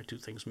be 1 or 2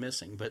 things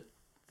missing, but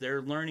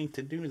they're learning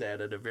to do that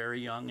at a very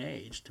young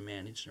age to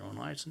manage their own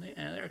lives, and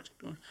they're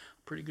doing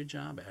a pretty good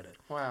job at it.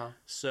 Wow.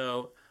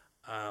 So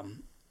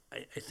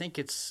I think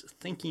it's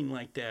thinking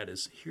like that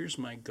is, here's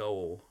my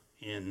goal.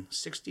 In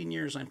 16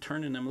 years, I'm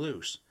turning them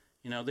loose.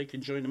 They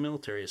could join the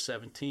military at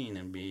 17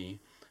 and be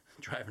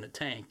driving a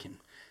tank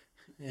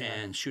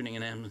and shooting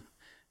an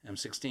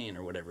M16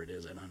 or whatever it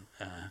is.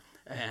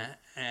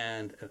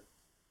 And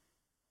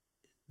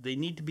they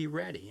need to be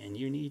ready, and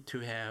you need to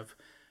have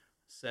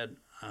said,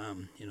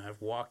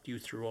 I've walked you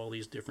through all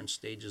these different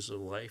stages of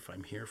life.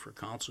 I'm here for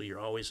counsel.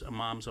 A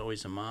mom's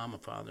always a mom, a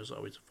father's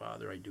always a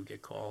father. I do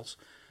get calls,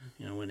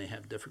 when they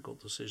have difficult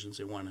decisions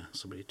they want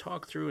somebody to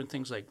talk through and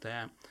things like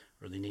that,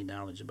 or they need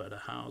knowledge about a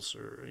house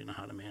or,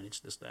 how to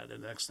manage this, that,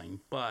 and the next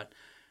thing. But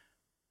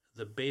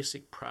the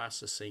basic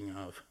processing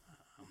of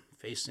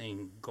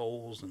facing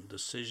goals and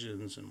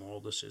decisions and moral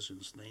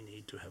decisions, they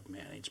need to have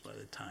managed by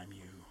the time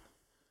you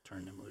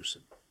turn them loose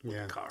at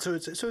the car. So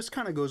it's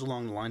kind of goes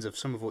along the lines of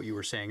some of what you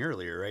were saying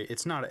earlier, right?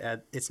 It's not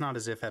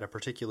as if at a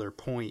particular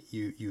point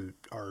you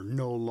are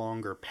no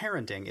longer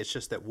parenting. It's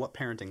just that what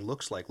parenting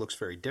looks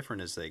very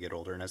different as they get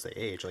older and as they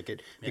age. Like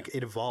it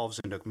evolves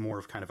into more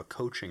of kind of a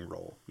coaching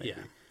role. Maybe.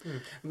 Yeah.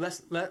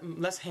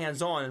 Less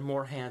hands-on and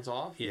more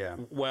hands-off. Yeah.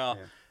 Well,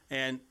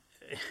 and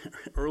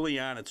early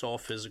on, it's all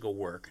physical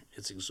work.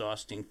 It's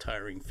exhausting,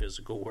 tiring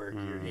physical work.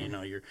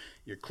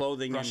 You're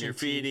clothing them, you're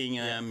feeding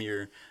them,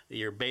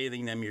 you're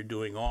bathing them, you're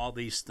doing all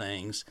these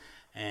things,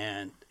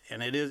 and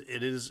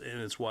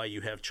it's why you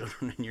have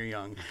children when you're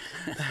young.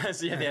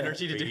 So you have the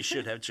energy to do. You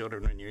should have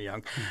children when you're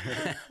young.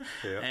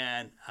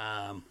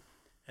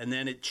 And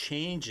then it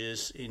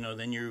changes.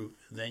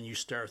 Then you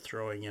start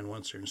throwing in,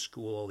 once they're in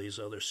school, all these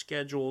other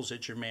schedules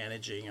that you're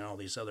managing and all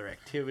these other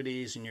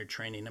activities, and you're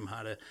training them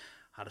how to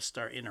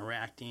start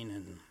interacting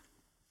and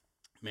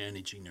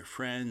managing their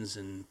friends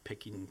and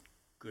picking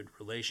good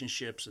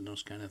relationships and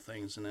those kind of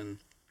things. And then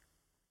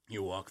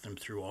you walk them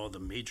through all the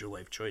major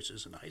life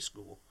choices in high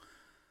school,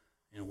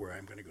 where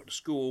I'm going to go to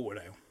school, what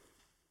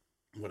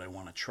I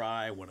want to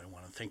try, what I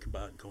want to think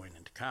about going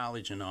into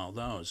college, and all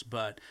those.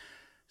 But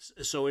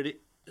so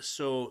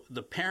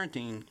the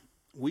parenting,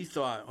 we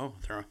thought,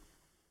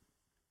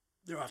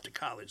 they're off to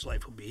college,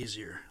 life will be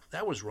easier.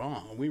 That was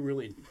wrong. We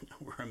really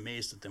were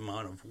amazed at the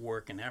amount of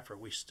work and effort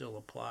we still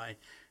apply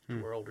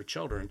to our older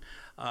children.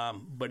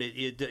 But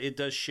it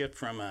does shift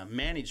from a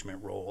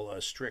management role,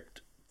 a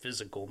strict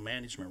physical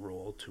management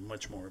role, to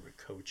much more of a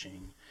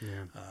coaching,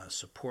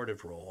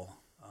 supportive role.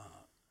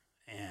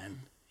 And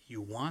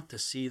you want to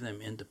see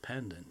them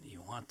independent.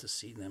 You want to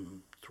see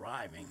them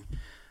thriving.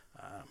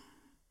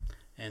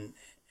 And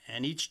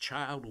each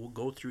child will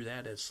go through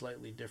that at a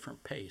slightly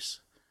different pace.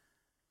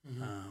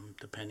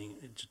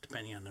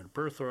 Depending on their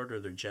birth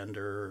order, their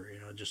gender,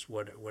 just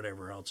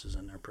whatever else is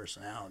in their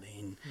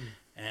personality,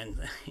 and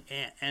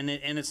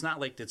it's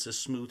not like it's a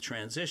smooth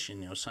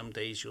transition. Some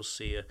days you'll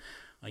see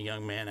a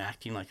young man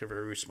acting like a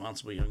very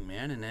responsible young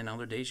man, and then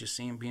other days you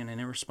see him being an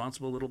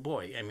irresponsible little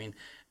boy. I mean,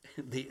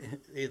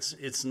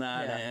 it's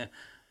not a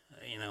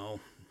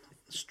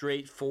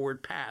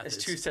straightforward path. It's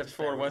 2 steps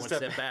forward, one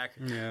step back.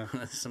 Yeah.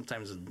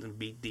 Sometimes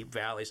deep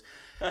valleys.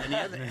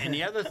 And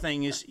the other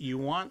thing is, you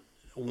want.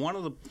 One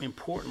of the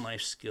important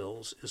life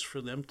skills is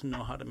for them to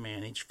know how to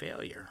manage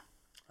failure.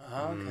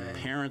 Okay.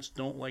 Parents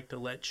don't like to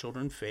let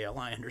children fail.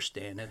 I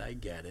understand it. I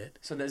get it.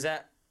 So does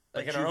that,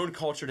 in our own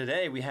culture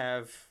today, we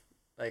have,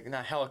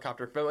 not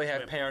helicopter, but we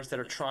have parents that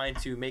are trying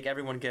to make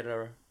everyone get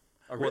a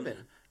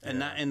ribbon. And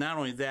not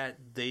only that,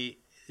 they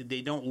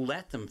don't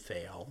let them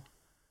fail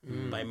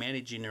by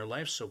managing their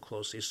life so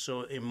closely.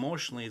 So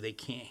emotionally, they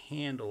can't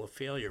handle a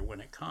failure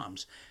when it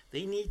comes.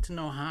 They need to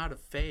know how to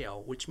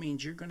fail, which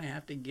means you're going to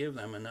have to give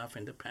them enough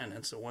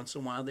independence that once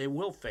in a while they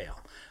will fail.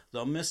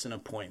 They'll miss an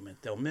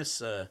appointment. They'll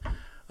miss a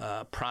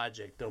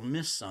project. They'll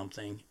miss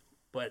something.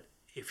 But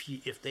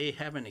if they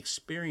haven't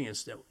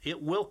experienced it,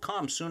 it will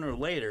come sooner or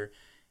later.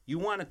 You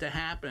want it to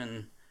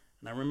happen,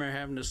 and I remember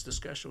having this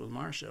discussion with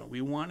Marcia.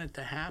 We want it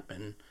to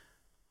happen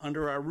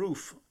under our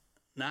roof,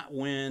 not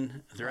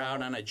when they're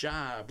out on a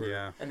job.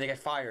 And they get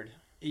fired.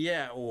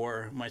 Yeah,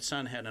 or my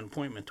son had an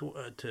appointment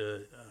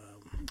to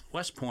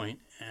West Point,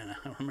 and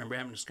I remember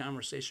having this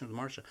conversation with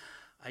Marcia.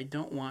 I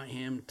don't want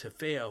him to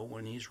fail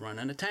when he's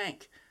running a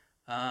tank.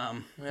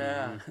 I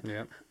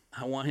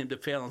want him to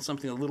fail on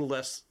something a little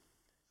less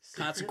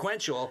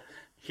consequential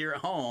here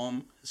at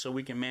home, so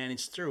we can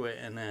manage through it.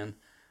 And then,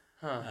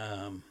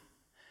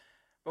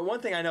 but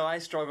one thing I know I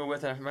struggle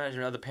with, and I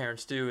imagine other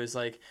parents do, is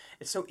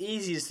it's so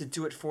easy just to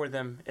do it for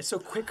them. It's so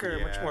quicker,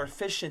 much more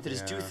efficient to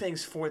just do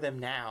things for them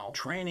now.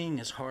 Training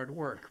is hard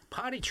work.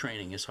 Potty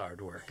training is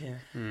hard work. Yeah.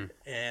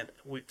 And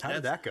how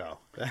did that go?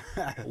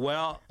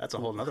 Well, that's a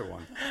whole nother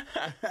one.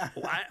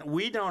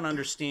 We don't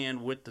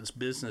understand what this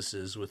business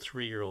is with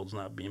 3-year-olds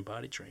not being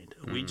potty trained.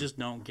 We just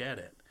don't get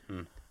it.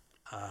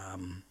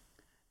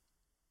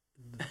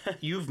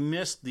 You've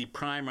missed the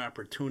prime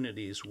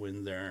opportunities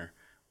when they're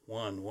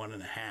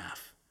 1.5,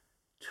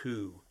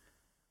 2.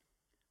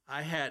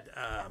 I had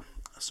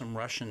some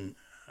Russian.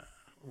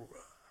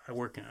 I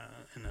work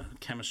in a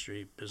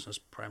chemistry business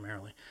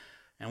primarily,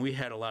 and we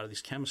had a lot of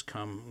these chemists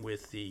come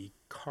with the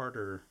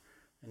Carter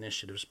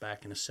initiatives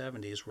back in the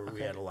 70s, where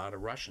we had a lot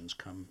of Russians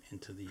come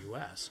into the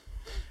U.S.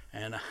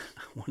 And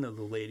one of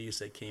the ladies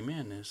that came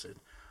in and said,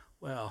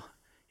 "Well,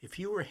 if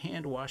you were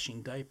hand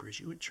washing diapers,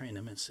 you would train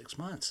them in 6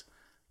 months."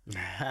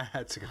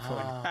 That's a good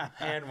point.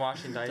 Hand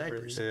washing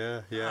diapers.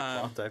 Yeah,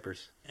 cloth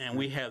diapers. And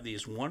we have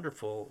these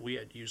wonderful. We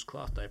had used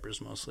cloth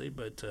diapers mostly,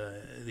 but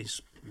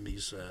these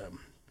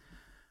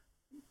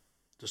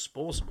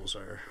disposables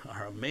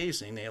are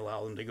amazing. They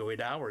allow them to go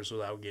 8 hours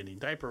without getting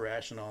diaper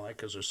rash and all that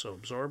because they're so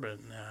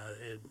absorbent.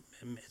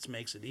 It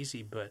makes it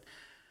easy, but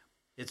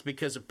it's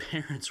because the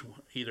parents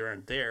either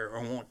aren't there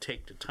or won't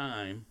take the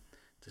time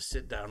to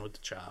sit down with the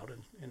child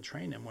and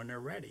train them when they're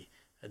ready.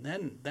 And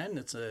then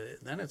it's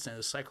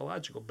a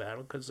psychological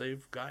battle because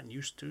they've gotten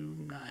used to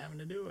not having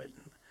to do it.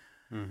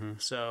 Mm-hmm.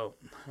 So,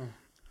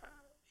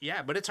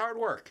 yeah, but it's hard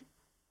work.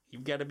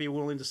 You've got to be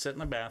willing to sit in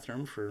the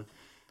bathroom for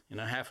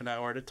half an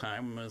hour at a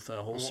time with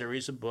a whole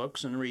series of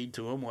books and read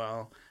to them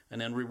and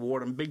then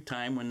reward them big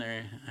time when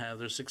they have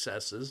their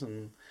successes.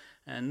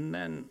 And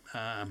then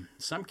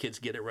some kids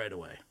get it right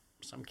away.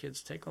 Some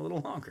kids take a little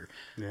longer.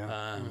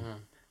 Yeah.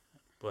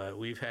 But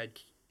we've had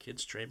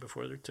kids trained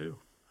before they're 2.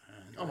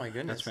 And, oh my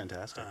goodness, that's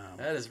fantastic.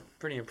 That is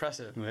pretty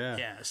impressive. Yeah.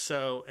 Yeah.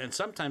 So, and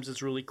sometimes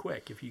it's really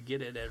quick. If you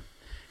get it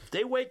if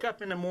they wake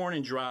up in the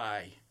morning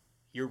dry,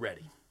 you're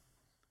ready.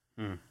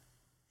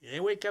 They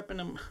wake up in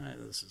the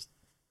this is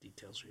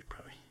details we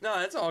probably. No,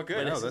 that's all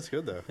good. No, that's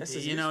good though. This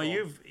is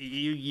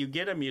you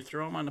get them, you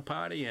throw them on the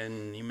potty,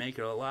 and you make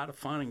a lot of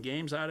fun and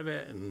games out of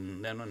it,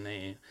 and then when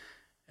they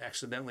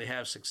accidentally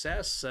have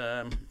success,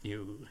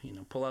 you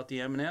pull out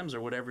the M&Ms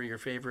or whatever your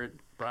favorite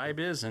bribe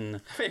is,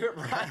 and favorite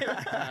bribe.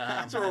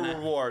 It's a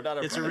reward, not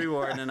a. It's a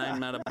reward, and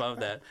I'm not above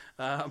that.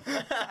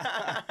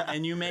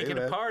 And you make it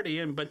a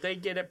party, but they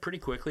get it pretty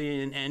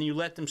quickly, and you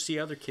let them see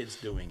other kids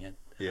doing it.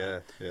 Yeah.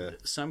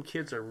 Some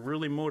kids are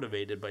really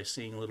motivated by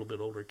seeing a little bit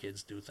older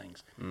kids do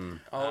things.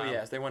 Oh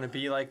yes, they want to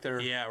be like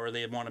their. Yeah, or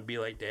they want to be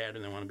like dad,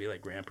 and they want to be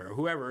like grandpa, or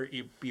whoever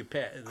you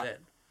pet.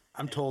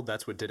 I'm told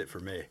that's what did it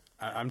for me.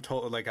 I'm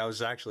told, like I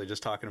was actually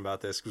just talking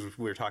about this because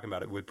we were talking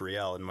about it with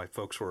Brielle, and my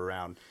folks were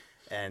around,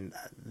 and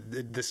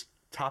this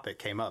topic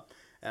came up,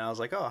 and I was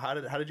like, oh, how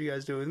did you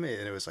guys do it with me?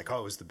 And it was like, oh,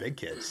 it was the big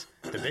kids.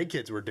 The big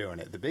kids were doing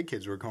it. The big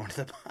kids were going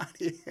to the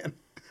potty. And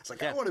it's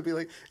like, I want to be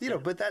like,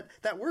 but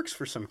that works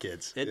for some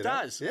kids. It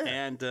does. Yeah.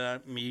 And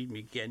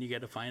again, you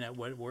got to find out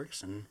what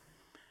works. And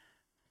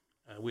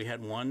we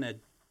had one that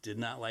did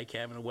not like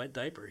having a wet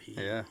diaper.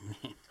 It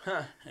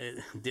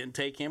didn't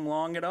take him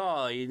long at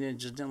all. He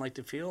just didn't like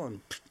the feel,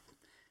 and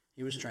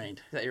he was trained.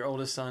 Is that your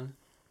oldest son?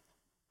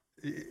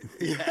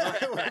 Yeah,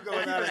 We'll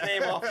keep his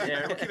name off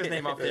there. We'll keep his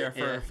name off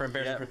there for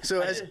embarrassment.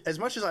 So as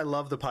much as I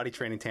love the potty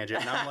training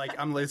tangent, and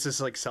I'm this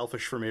is like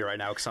selfish for me right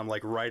now because I'm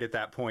like right at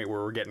that point where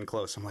we're getting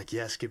close. I'm like,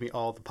 yes, give me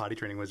all the potty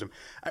training wisdom.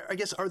 I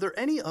guess, are there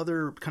any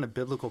other kind of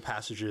biblical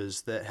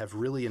passages that have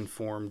really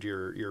informed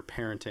your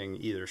parenting,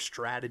 either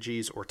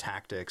strategies or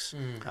tactics,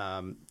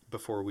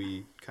 before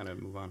we kind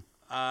of move on?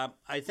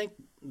 I think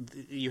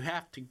you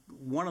have to.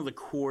 One of the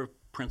core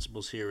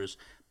principles here is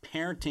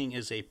parenting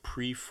is a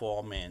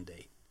pre-fall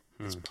mandate.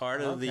 It's part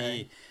of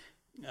the,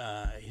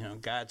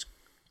 God's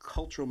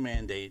cultural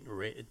mandate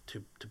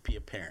to be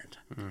a parent.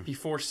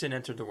 Before sin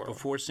entered the world.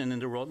 Before sin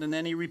entered the world. And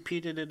then he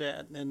repeated it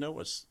at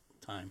Noah's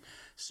time.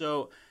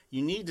 So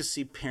you need to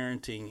see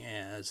parenting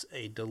as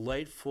a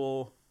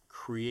delightful,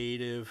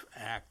 creative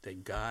act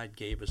that God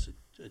gave us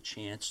a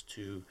chance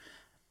to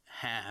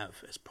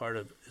have as part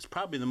of, it's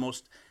probably the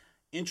most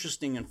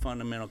interesting and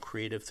fundamental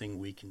creative thing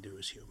we can do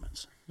as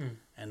humans.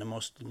 And the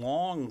most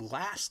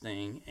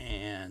long-lasting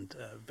and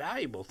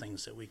valuable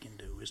things that we can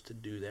do is to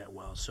do that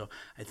well. So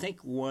I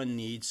think one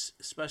needs,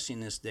 especially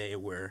in this day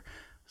where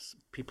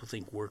people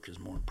think work is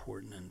more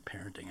important than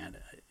parenting,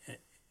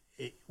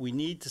 we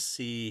need to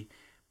see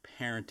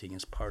parenting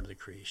as part of the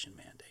creation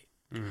mandate.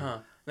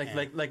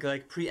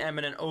 Like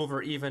preeminent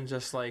over even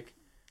just like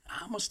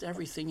almost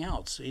everything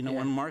else.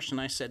 When Marcia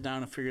and I sat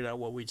down and figured out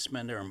what we'd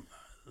spend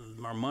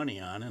our money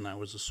on, and I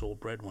was the sole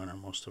breadwinner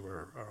most of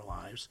our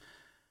lives,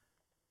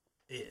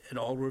 it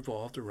all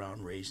revolved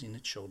around raising the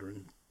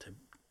children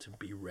to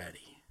be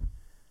ready.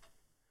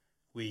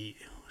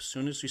 As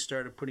soon as we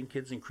started putting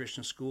kids in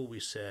Christian school, we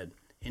said,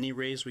 any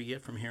raise we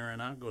get from here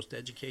on out goes to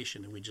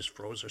education, and we just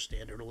froze our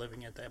standard of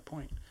living at that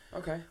point.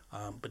 Okay.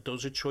 But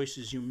those are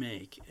choices you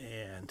make,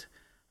 and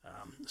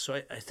so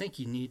I think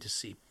you need to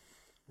see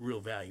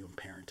real value in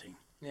parenting.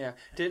 Yeah.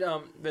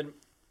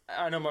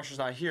 I know Marsha's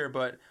not here,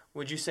 but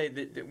would you say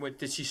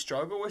did she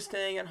struggle with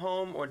staying at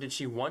home, or did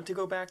she want to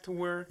go back to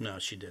work? No,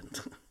 she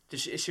didn't.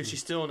 She's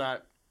still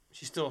not.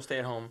 She still stay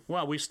at home.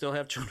 Well, we still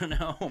have children at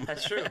home.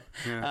 That's true.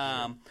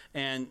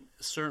 And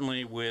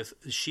certainly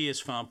she has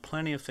found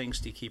plenty of things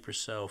to keep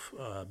herself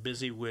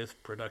busy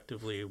with,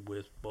 productively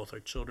with both our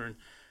children.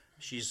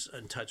 She's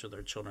in touch with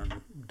our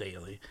children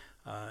daily.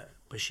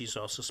 But she's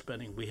also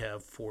we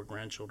have 4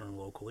 grandchildren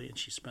locally, and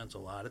she spends a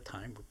lot of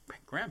time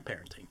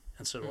grandparenting,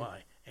 and so do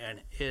I.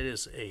 And it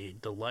is a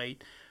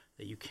delight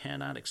that you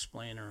cannot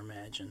explain or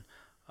imagine,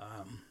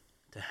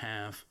 to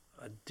have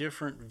a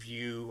different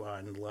view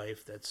on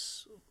life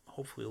that's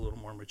hopefully a little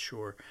more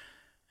mature,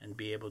 and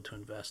be able to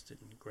invest in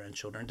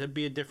grandchildren, to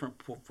be a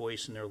different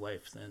voice in their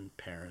life than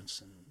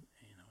parents, and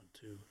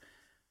to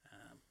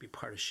be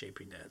part of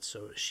shaping that.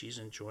 So she's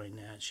enjoying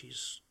that.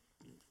 She's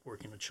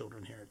working with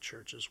children here at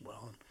church as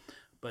well.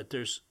 But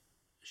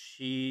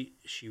she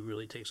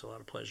really takes a lot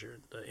of pleasure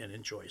and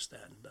enjoys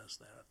that and does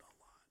that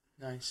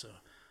a lot. Nice. So,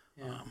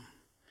 yeah.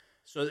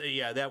 So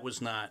yeah, that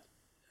was not.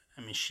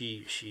 I mean,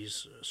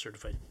 she's a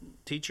certified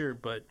teacher,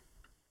 but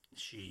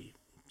she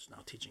is now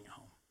teaching at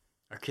home.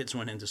 Our kids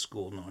went into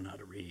school knowing how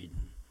to read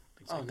and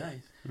things like that.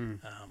 Nice.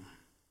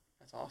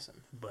 That's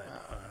awesome. But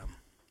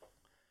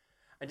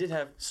I did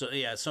have.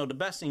 so the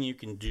best thing you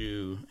can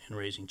do in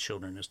raising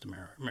children is to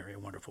marry a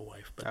wonderful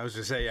wife. But I was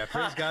just saying, yeah,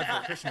 praise God for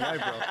a Christian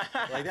wife,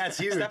 bro. Like, that's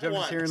huge. Step I'm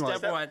one. just hearing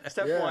Step like, one.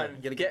 Step Yeah. one.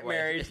 Get a Get good wife.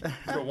 married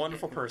to a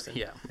wonderful person.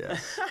 yeah, yeah.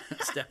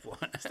 step one.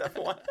 Step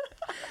one.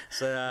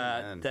 So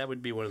Amen. that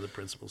would be one of the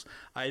principles.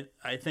 I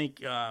think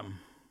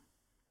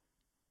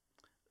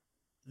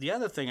the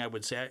other thing I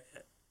would say,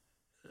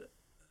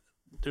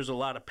 there's a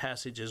lot of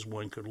passages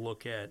one could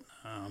look at.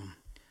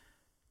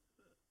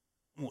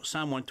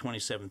 Psalm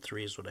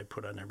 127:3 is what I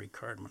put on every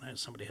card when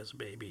somebody has a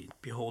baby.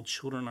 Behold,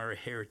 children are a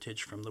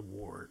heritage from the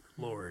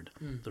Lord.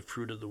 The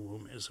fruit of the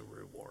womb is a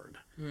reward.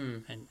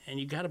 And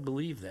you got to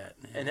believe that.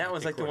 And that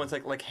was like the ones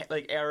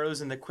like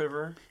arrows in the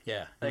quiver.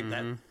 Yeah, Like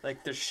that.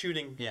 Like they're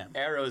shooting Yeah.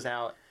 arrows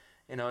out.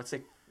 You know, it's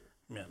like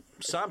yeah.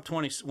 Psalm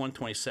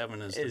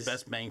 127 is the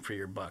best bang for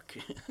your buck.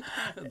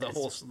 the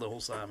whole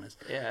psalm is.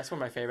 yeah, that's one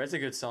of my favorites.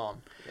 It's a good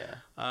psalm.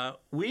 Yeah.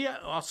 We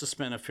also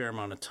spent a fair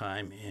amount of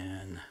time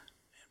in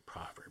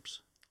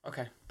Proverbs.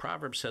 Okay.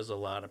 Proverbs has a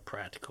lot of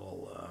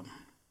practical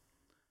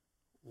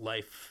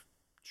life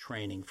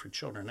training for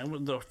children.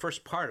 And the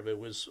first part of it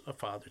was a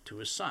father to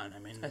his son. I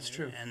mean, That's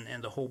true.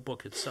 And the whole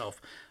book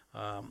itself.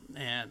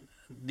 And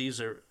these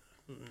are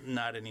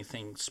not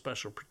anything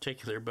special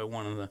particular, but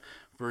one of the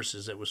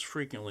verses that was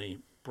frequently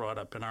brought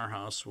up in our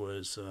house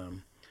was,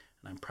 and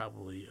I'm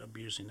probably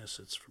abusing this,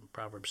 it's from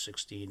Proverbs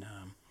 16,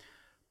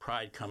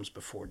 pride comes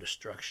before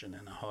destruction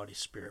and a haughty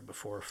spirit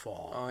before a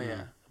fall. Oh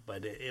yeah.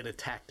 But it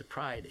attacked the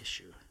pride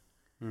issue.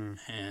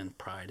 And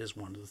pride is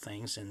one of the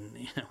things,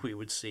 and we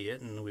would see it,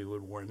 and we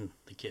would warn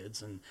the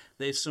kids, and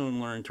they soon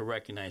learned to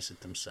recognize it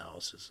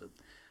themselves. Is that,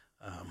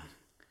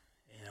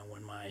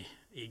 when my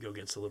ego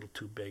gets a little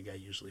too big, I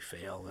usually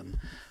fail, and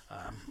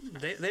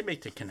they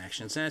make the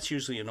connections, and that's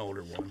usually an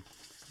older one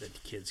that the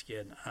kids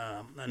get.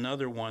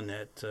 Another one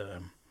that,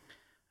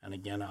 and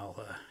again,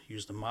 I'll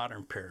use the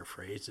modern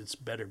paraphrase, it's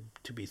better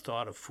to be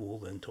thought a fool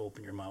than to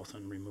open your mouth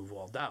and remove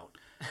all doubt.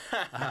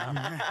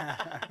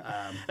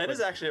 That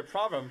is actually a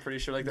proverb, I'm pretty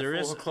sure. Like the There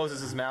fool is- who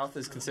closes his mouth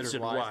is considered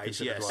wise.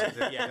 yes. wise.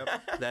 Yeah,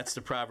 that's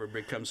the proverb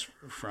it comes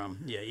from.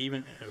 Yeah,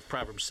 even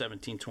Proverbs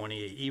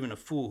 17:28. Even a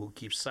fool who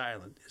keeps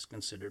silent is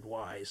considered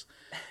wise.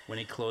 When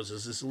he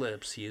closes his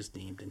lips, he is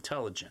deemed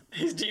intelligent.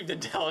 He's deemed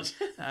intelligent.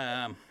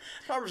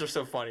 Proverbs are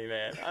so funny,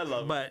 man. I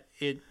love them. But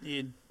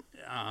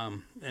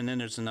and then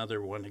there's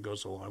another one that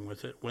goes along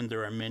with it. When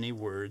there are many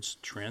words,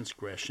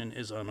 transgression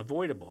is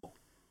unavoidable.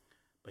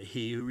 But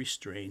he who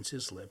restrains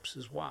his lips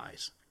is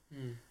wise.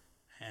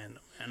 And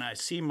I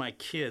see my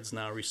kids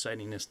now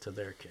reciting this to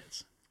their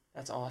kids.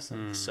 That's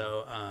awesome.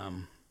 So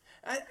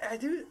I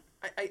do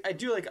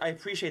I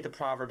appreciate the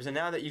proverbs, and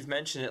now that you've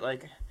mentioned it,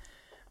 like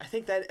I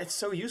think that it's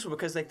so useful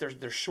because like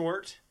they're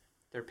short,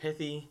 they're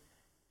pithy,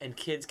 and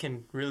kids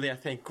can really, I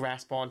think,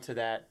 grasp onto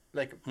that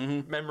like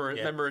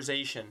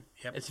memorization.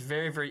 Yep. It's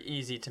very, very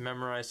easy to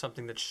memorize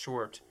something that's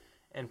short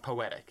and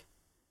poetic.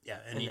 yeah,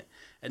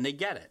 and they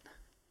get it.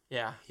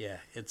 Yeah. Yeah,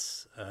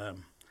 it's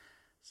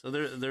so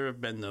there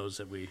have been those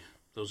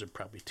are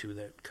probably two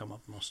that come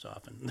up most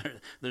often.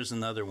 There's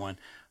another one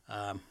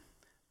that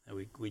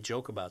we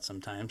joke about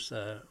sometimes.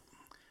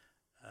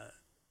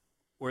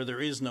 Where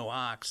there is no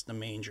ox, the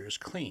manger is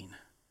clean,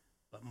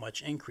 but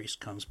much increase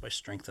comes by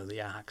strength of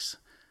the ox.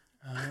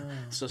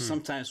 So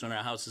sometimes when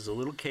our house is a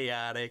little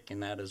chaotic and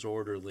not as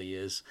orderly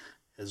as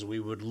we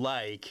would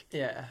like,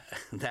 Yeah.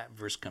 that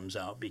verse comes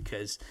out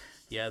because,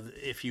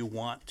 if you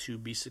want to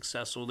be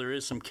successful, there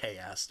is some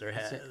chaos.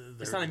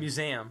 It's not a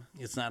museum.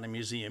 It's not a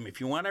museum.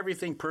 If you want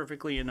everything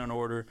perfectly in an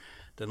order,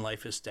 then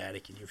life is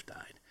static and you've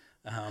died.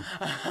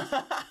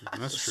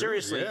 That's true.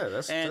 Seriously, Yeah,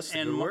 that's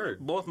a good word.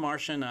 Both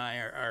Marcia and I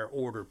are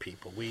order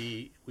people.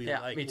 We Yeah,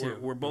 like me too.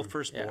 We're both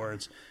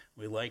firstborns.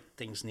 We like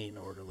things neat and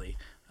orderly,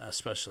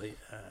 especially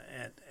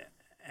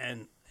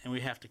and we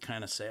have to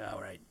kind of say,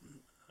 all right,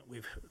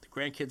 the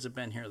grandkids have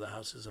been here. The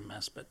house is a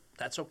mess, but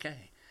that's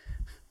okay.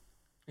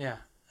 Yeah.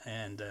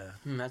 And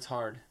That's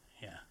hard.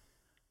 yeah,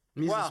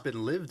 Means Well, it's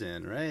been lived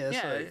in, right? That's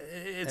yeah, like-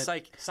 it's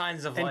like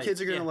Signs of and life. kids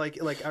are gonna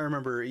yeah. like I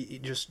remember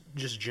just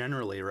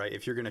generally, right?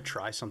 If you're gonna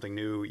try something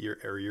new,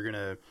 you're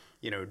gonna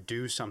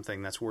do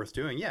something that's worth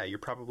doing. Yeah, you're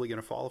probably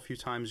gonna fall a few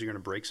times. You're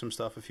gonna break some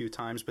stuff a few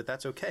times, but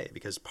that's okay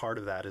because part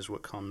of that is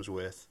what comes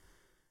with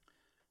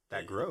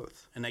that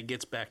growth. and that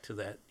gets back to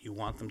that. You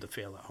want them to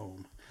fail at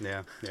home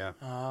Yeah, yeah.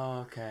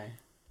 Oh, okay.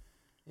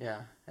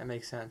 Yeah, that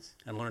makes sense.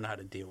 and learn how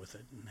to deal with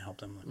it and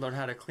help them. Learn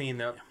how to clean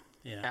up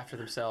Yeah. after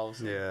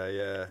themselves. Yeah,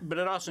 yeah. But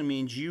it also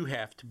means you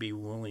have to be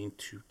willing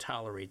to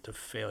tolerate the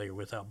failure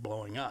without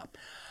blowing up.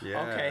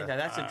 Yeah. Okay, now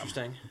that's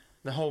interesting.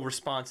 The whole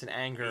response and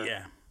anger.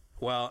 Yeah.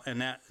 Well,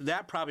 and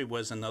that probably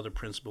was another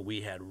principle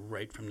we had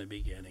right from the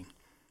beginning.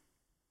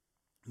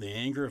 The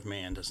anger of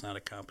man does not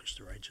accomplish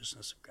the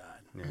righteousness of God.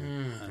 Yeah.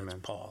 That's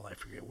Amen. Paul, I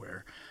forget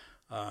where.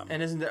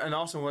 And isn't there, and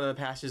also one of the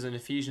passages in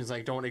Ephesians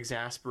like don't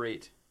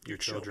exasperate Your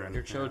children.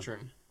 Your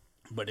children.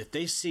 But if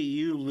they see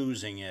you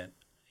losing it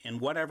in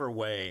whatever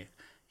way,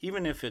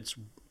 even if it's,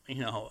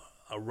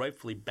 a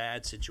rightfully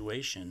bad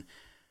situation,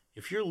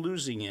 if you're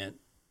losing it,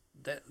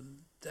 that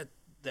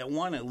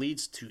one, it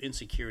leads to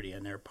insecurity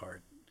on their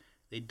part.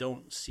 They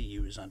don't see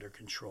you as under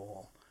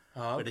control.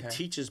 Oh, okay. But it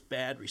teaches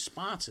bad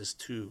responses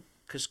too,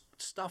 because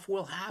stuff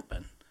will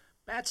happen.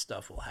 Bad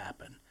stuff will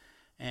happen.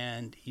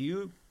 And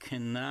you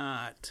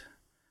cannot,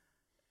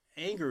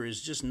 anger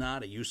is just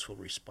not a useful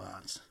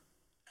response,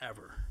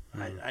 ever.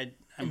 I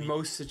In mean,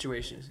 most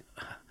situations.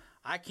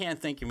 I can't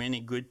think of any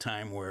good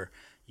time where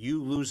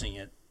you losing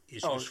it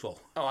is useful.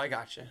 Oh, I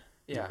gotcha.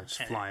 Yeah. It's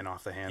flying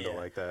off the handle Yeah.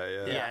 like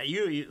that. Yeah. Yeah,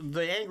 you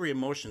the angry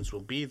emotions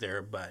will be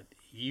there, but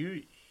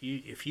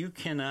if you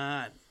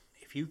cannot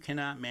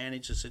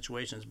manage the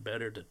situation, it's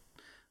better to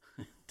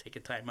take a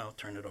time out,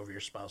 turn it over to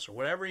your spouse or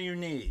whatever you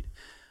need.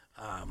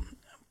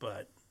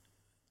 But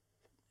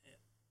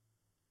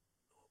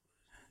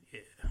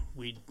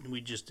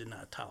we just did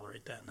not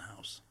tolerate that in the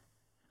house.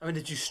 I mean,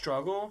 did you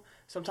struggle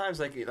sometimes?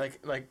 Like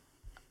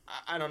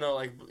I don't know,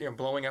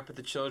 blowing up at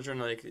the children.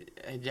 Like,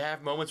 did you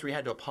have moments where you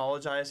had to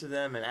apologize to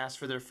them and ask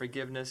for their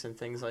forgiveness and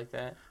things like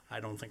that?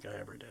 I don't think I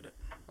ever did it.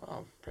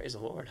 Oh, praise the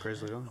Lord.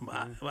 Praise the Lord.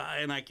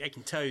 And I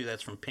can tell you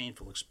that's from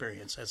painful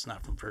experience. That's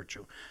not from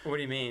virtue. What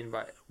do you mean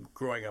by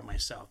Growing up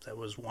myself, that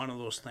was one of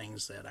those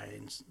things that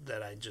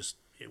I just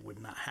it would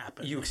not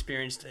happen. you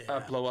experienced Yeah.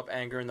 blow up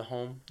anger in the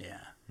home? Yeah.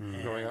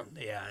 Growing up?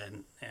 Yeah,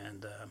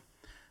 and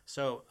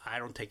so I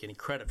don't take any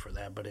credit for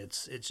that, but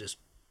it's just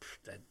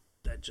that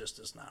just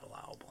is not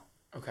allowable.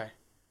 Okay.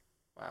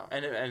 Wow.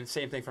 And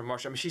same thing for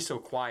Marsha. I mean, she's so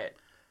quiet.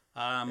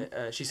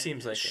 She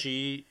seems like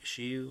it.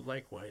 She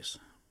likewise.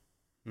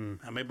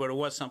 I mean, but it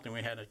was something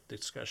we had a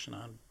discussion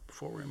on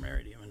before we were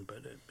married, even.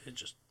 But it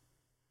just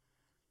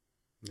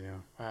Yeah.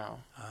 Wow.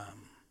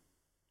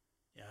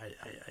 yeah.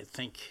 I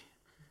think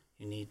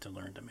you need to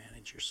learn to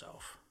manage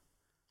yourself.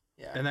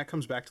 Yeah. And that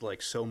comes back to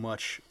like so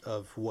much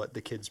of what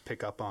the kids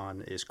pick up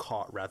on is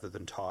caught rather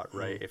than taught,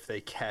 right? If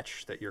they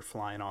catch that you're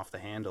flying off the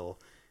handle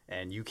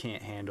and you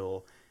can't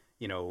handle,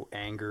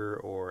 anger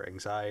or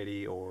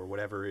anxiety or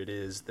whatever it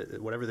is,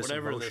 whatever this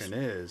emotion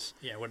is.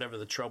 Yeah, whatever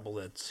the trouble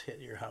that's hit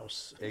your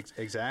house.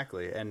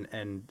 Exactly.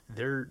 And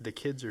the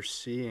kids are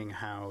seeing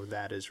how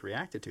that is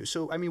reacted to.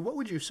 So, I mean,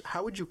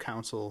 how would you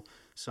counsel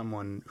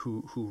someone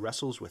who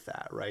wrestles with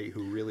that, right?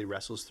 Who really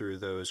wrestles through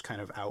those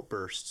kind of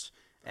outbursts,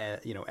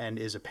 and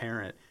is a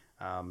parent,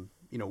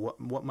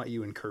 what might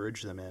you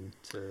encourage them in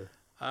to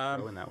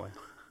go in that way?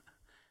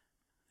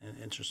 An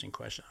interesting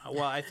question.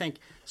 Well, I think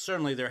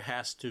certainly there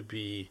has to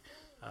be.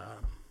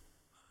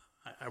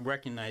 I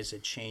recognize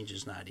that change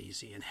is not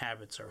easy, and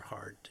habits are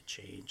hard to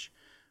change,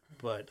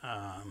 but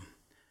to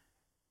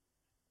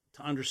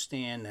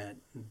understand that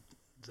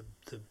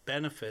the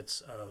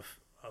benefits of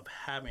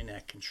having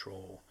that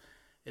control,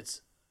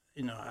 it's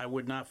I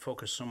would not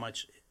focus so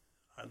much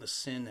on the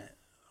sin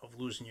of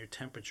losing your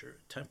temper.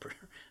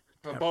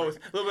 Both. A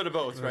little bit of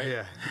both, right?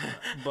 Yeah.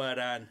 But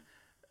on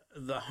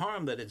the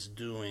harm that it's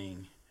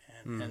doing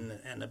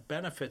and the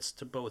benefits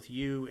to both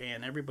you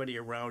and everybody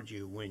around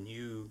you when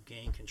you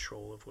gain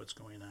control of what's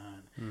going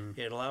on.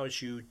 It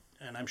allows you,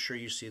 and I'm sure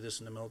you see this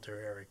in the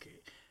military, Eric,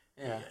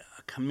 a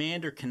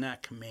commander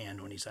cannot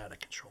command when he's out of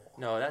control.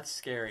 No, that's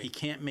scary. He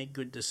can't make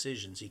good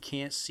decisions. He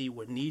can't see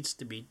what needs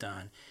to be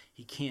done.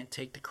 He can't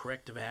take the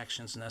corrective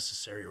actions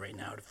necessary right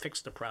now to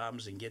fix the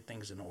problems and get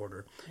things in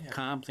order,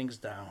 calm things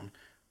down.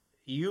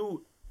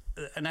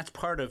 And that's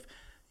part of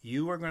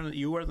you are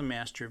the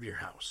master of your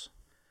house.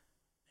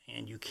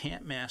 And you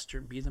can't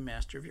be the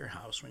master of your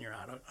house when you're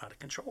out of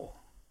control.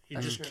 You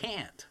That's just true.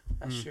 can't.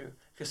 That's true.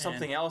 Because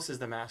something else is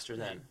the master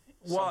then.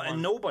 Well,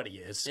 and nobody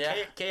is. Yeah.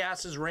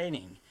 Chaos is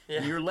reigning. Yeah.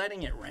 And you're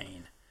letting it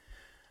reign.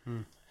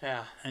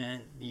 Yeah.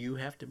 And you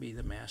have to be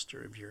the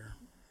master of your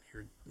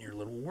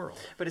little world.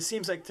 But it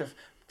seems like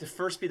to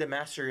first be the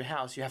master of your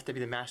house, you have to be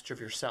the master of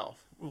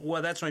yourself.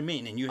 Well, that's what I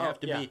mean. And you have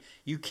to yeah. be.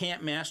 You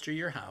can't master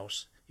your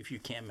house if you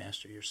can't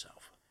master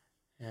yourself.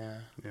 Yeah.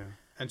 Yeah.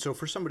 And so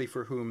for somebody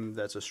for whom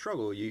that's a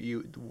struggle,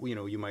 you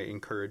might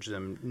encourage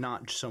them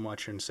not so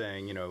much in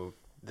saying,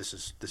 this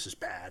is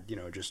bad,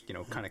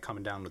 kind of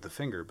coming down with the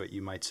finger, but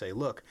you might say,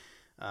 look,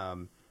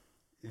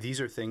 these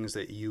are things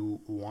that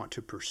you want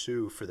to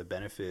pursue for the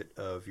benefit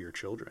of your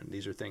children.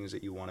 These are things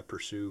that you want to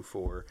pursue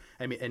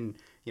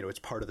it's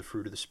part of the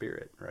fruit of the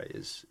Spirit, right?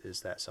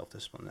 Is that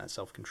self-discipline, that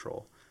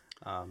self-control.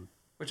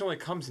 Which only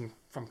comes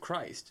from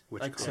Christ,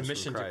 like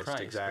submission to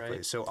Christ. Exactly.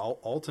 Right? So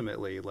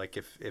ultimately, like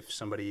if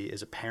somebody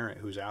is a parent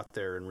who's out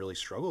there and really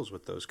struggles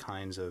with those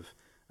kinds of,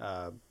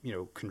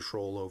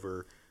 control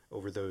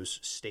over those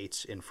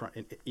states in front,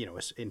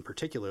 in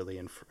particularly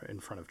in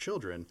front of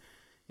children,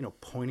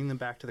 pointing them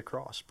back to the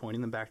cross,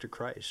 pointing them back to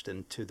Christ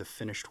and to the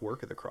finished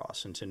work of the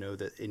cross, and to know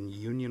that in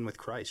union with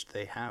Christ,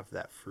 they have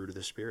that fruit of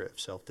the Spirit of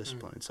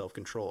self-discipline and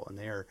self-control,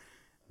 and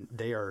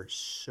they are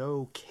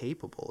so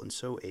capable and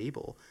so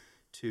able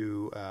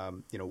to,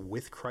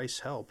 with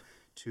Christ's help,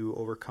 to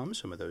overcome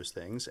some of those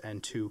things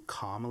and to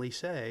calmly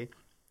say,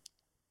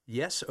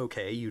 yes,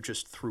 okay, you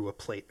just threw a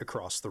plate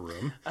across the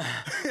room.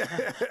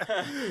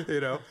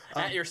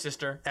 At your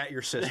sister. At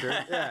your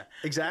sister. Yeah,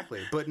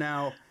 exactly. But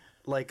now,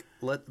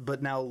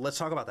 let's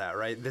talk about that,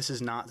 right? This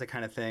is not the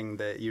kind of thing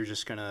that you're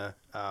just gonna,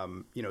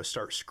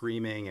 start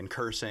screaming and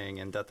cursing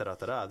and da da da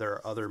da da. There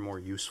are other more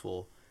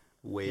useful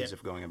ways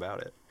of going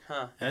about it.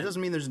 Huh. And that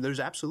doesn't mean there's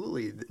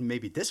absolutely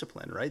maybe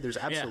discipline, right? There's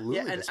absolutely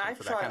and discipline I've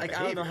for that tried. kind of Like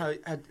I don't know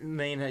behavior.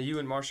 Lane, how you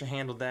and Marsha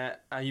handled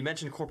that. You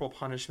mentioned corporal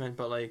punishment,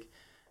 but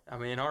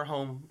in our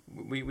home,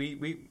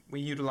 we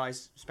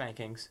utilize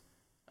spankings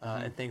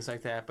and things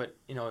like that. But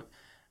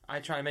I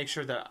try to make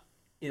sure that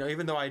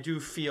even though I do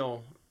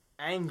feel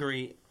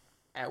angry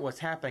at what's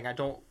happening, I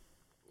don't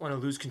want to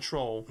lose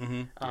control.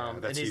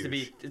 That's it needs to be.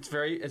 huge.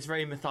 It's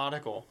very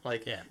methodical.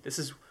 This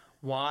is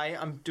why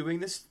I'm doing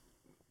this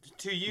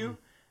to you,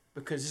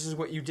 because this is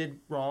what you did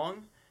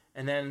wrong,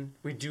 and then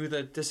we do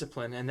the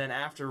discipline, and then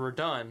after we're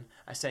done,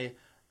 I say,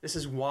 this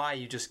is why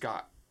you just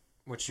got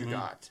what you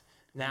got.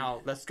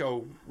 Now let's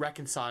go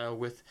reconcile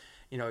with,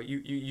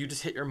 you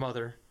just hit your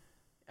mother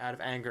out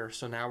of anger,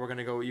 so now you're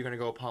gonna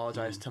go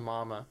apologize to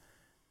mama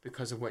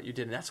because of what you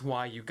did, and that's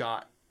why you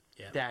got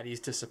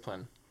daddy's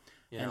discipline.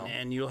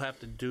 And you'll have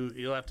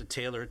to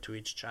tailor it to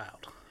each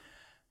child.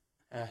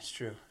 That's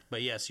true.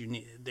 But yes,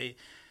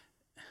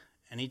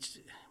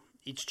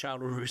 each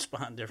child will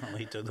respond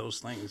differently to those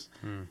things.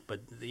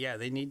 But yeah,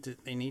 they need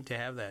to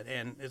have that,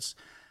 and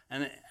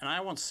I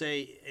won't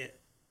say,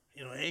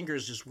 anger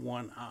is just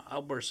one.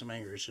 Outbursts of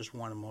anger is just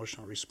one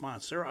emotional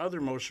response. There are other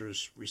emotional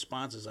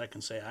responses I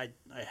can say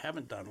I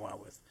haven't done well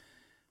with.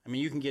 I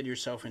mean, you can get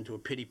yourself into a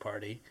pity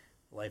party.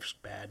 Life's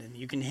bad, and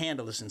you can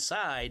handle this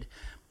inside,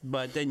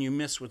 but then you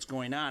miss what's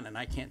going on. And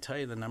I can't tell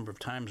you the number of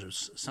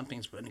times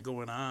something's been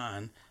going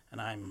on,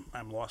 and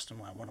I'm lost in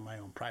one of my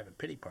own private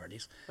pity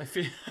parties. I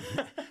feel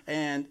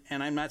and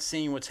I'm not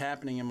seeing what's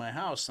happening in my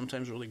house.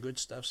 Sometimes really good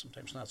stuff,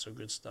 sometimes not so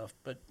good stuff.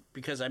 But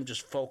because I'm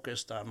just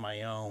focused on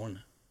my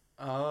own.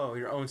 Oh,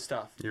 your own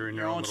stuff. You're in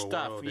your own little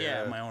stuff,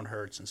 world, my own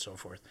hurts and so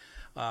forth.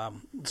 So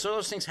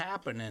those things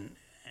happen,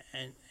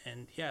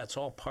 and yeah, it's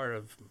all part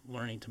of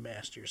learning to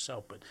master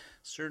yourself, but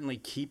certainly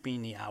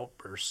keeping the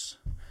outbursts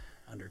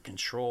under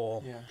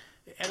control. Yeah.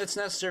 And it's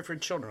necessary for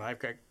children. I've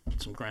got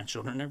some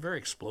grandchildren; they're very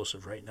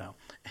explosive right now,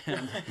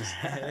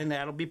 and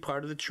that'll be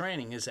part of the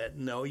training. Is that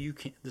no, you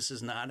can't. This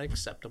is not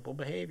acceptable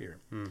behavior,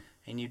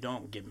 and you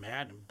don't get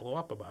mad and blow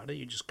up about it.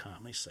 You just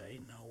calmly say,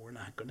 "No, we're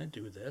not going to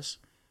do this,"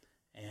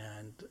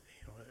 and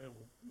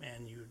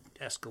you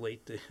escalate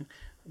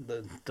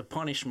the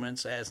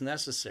punishments as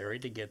necessary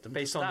to get them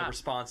Based to on stop. the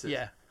responses.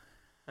 Yeah.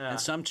 And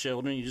some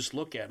children, you just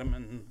look at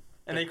them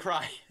And they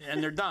cry.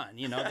 and they're done.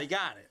 They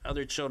got it.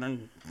 Other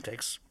children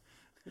takes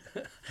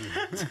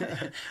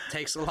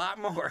a lot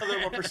more. A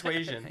little more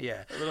persuasion.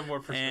 Yeah. A little more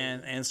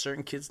persuasion. And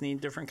certain kids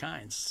need different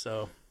kinds.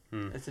 So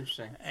That's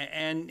interesting.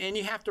 and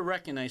you have to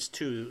recognize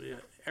too,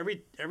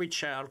 every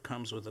child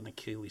comes with an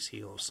Achilles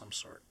heel of some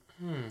sort.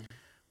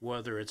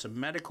 Whether it's a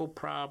medical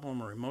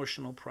problem or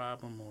emotional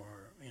problem or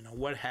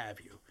what have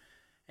you.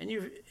 And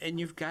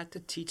you've got to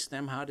teach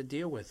them how to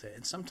deal with it.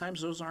 And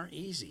sometimes those aren't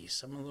easy.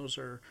 Some of those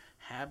are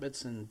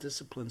habits and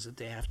disciplines that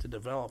they have to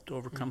develop to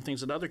overcome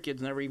things that other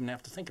kids never even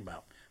have to think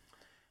about.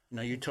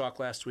 You talked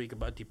last week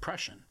about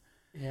depression.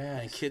 Yeah.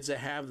 And kids that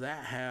have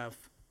that have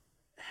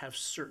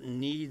certain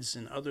needs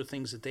and other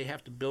things that they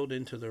have to build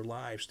into their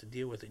lives to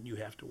deal with it, and you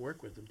have to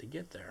work with them to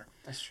get there.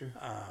 That's true.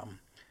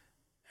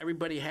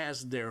 Everybody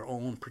has their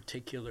own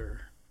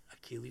particular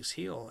Achilles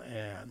heel,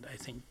 and I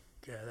think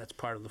that's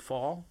part of the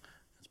fall.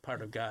 It's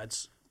part of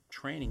God's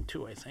training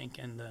too, I think,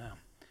 and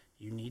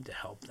you need to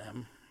help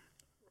them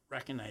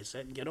recognize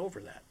that and get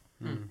over that,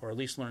 or at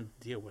least learn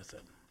to deal with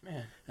it.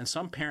 Man. And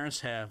some parents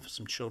have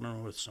some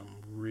children with some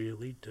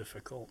really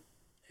difficult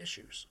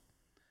issues,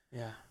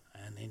 Yeah.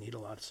 and they need a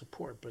lot of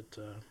support, but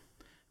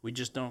we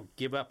just don't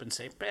give up and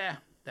say, bah,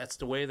 that's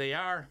the way they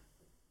are.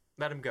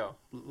 Let them go.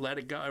 Let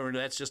it go, or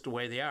that's just the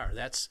way they are.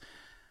 That's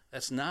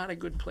not a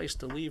good place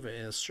to leave it.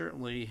 It's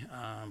certainly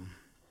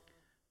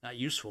not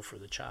useful for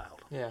the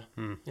child Yeah.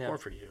 Yeah. or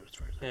for you as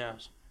far as that Yeah.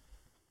 goes.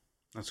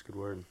 That's a good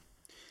word.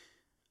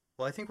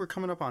 Well, I think we're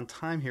coming up on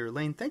time here.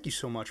 Lane, thank you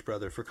so much,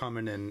 brother, for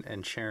coming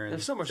and sharing.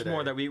 There's so much today.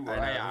 more that we. I know.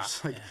 Yeah.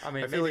 It's like, I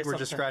mean, I feel maybe like we're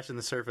just sometime- scratching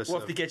the surface. We'll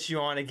have of, to get you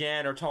on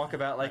again or talk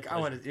about I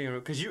want to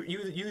because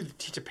you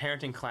teach a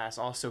parenting class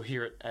also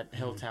here at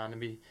Hilltown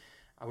and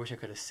I wish I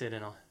could have sat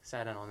in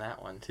on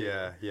that one too.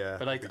 Yeah.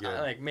 But that'd be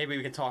good. maybe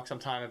we can talk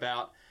sometime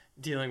about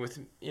dealing with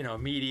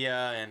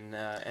media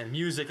and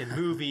music and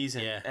movies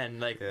and Yeah.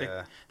 and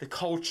Yeah. the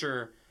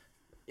culture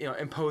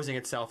imposing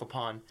itself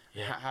upon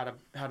Yeah.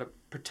 how to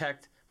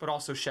protect but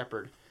also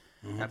shepherd.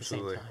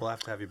 Absolutely. time. We'll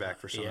have to have you back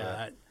for some of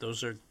that.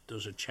 Those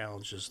are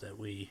challenges that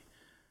we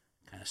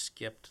kind of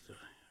skipped.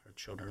 Our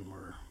children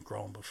were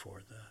grown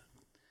before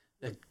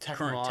The current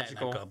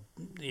technological.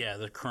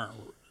 the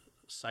current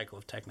cycle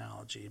of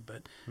technology.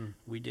 But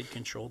we did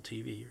control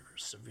TV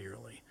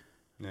severely.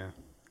 Yeah.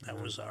 That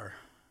was our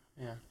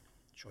Yeah.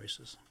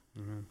 choices.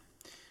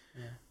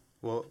 Yeah.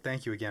 Well,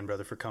 thank you again,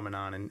 brother, for coming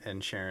on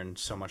and sharing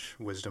so much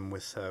wisdom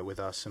with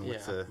us and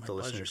with Yeah, the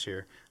listeners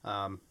here.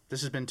 This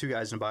has been Two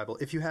Guys in a Bible.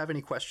 If you have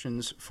any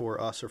questions for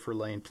us or for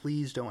Lane,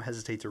 please don't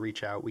hesitate to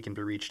reach out. We can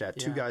be reached at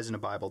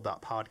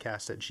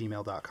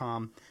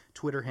twoguysinAbible.podcast@gmail.com,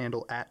 Twitter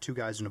handle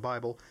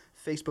 @twoguysinAbible,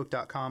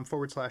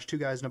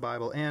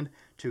 Facebook.com/twoguysinAbible, and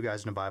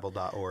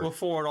twoguysinAbible.org. We'll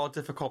forward all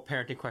difficult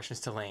parenting questions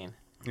to Lane.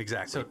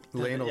 Exactly. So,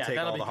 Lane will yeah, take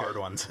that'll all be the hard good.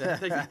 ones.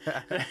 Thank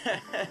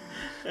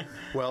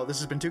Well, this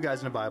has been Two Guys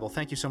in a Bible.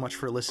 Thank you so much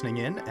for listening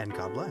in, and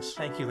God bless.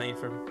 you, Lane,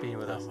 for being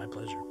with us. My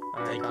pleasure. All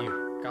right, Thank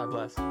you. God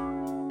bless.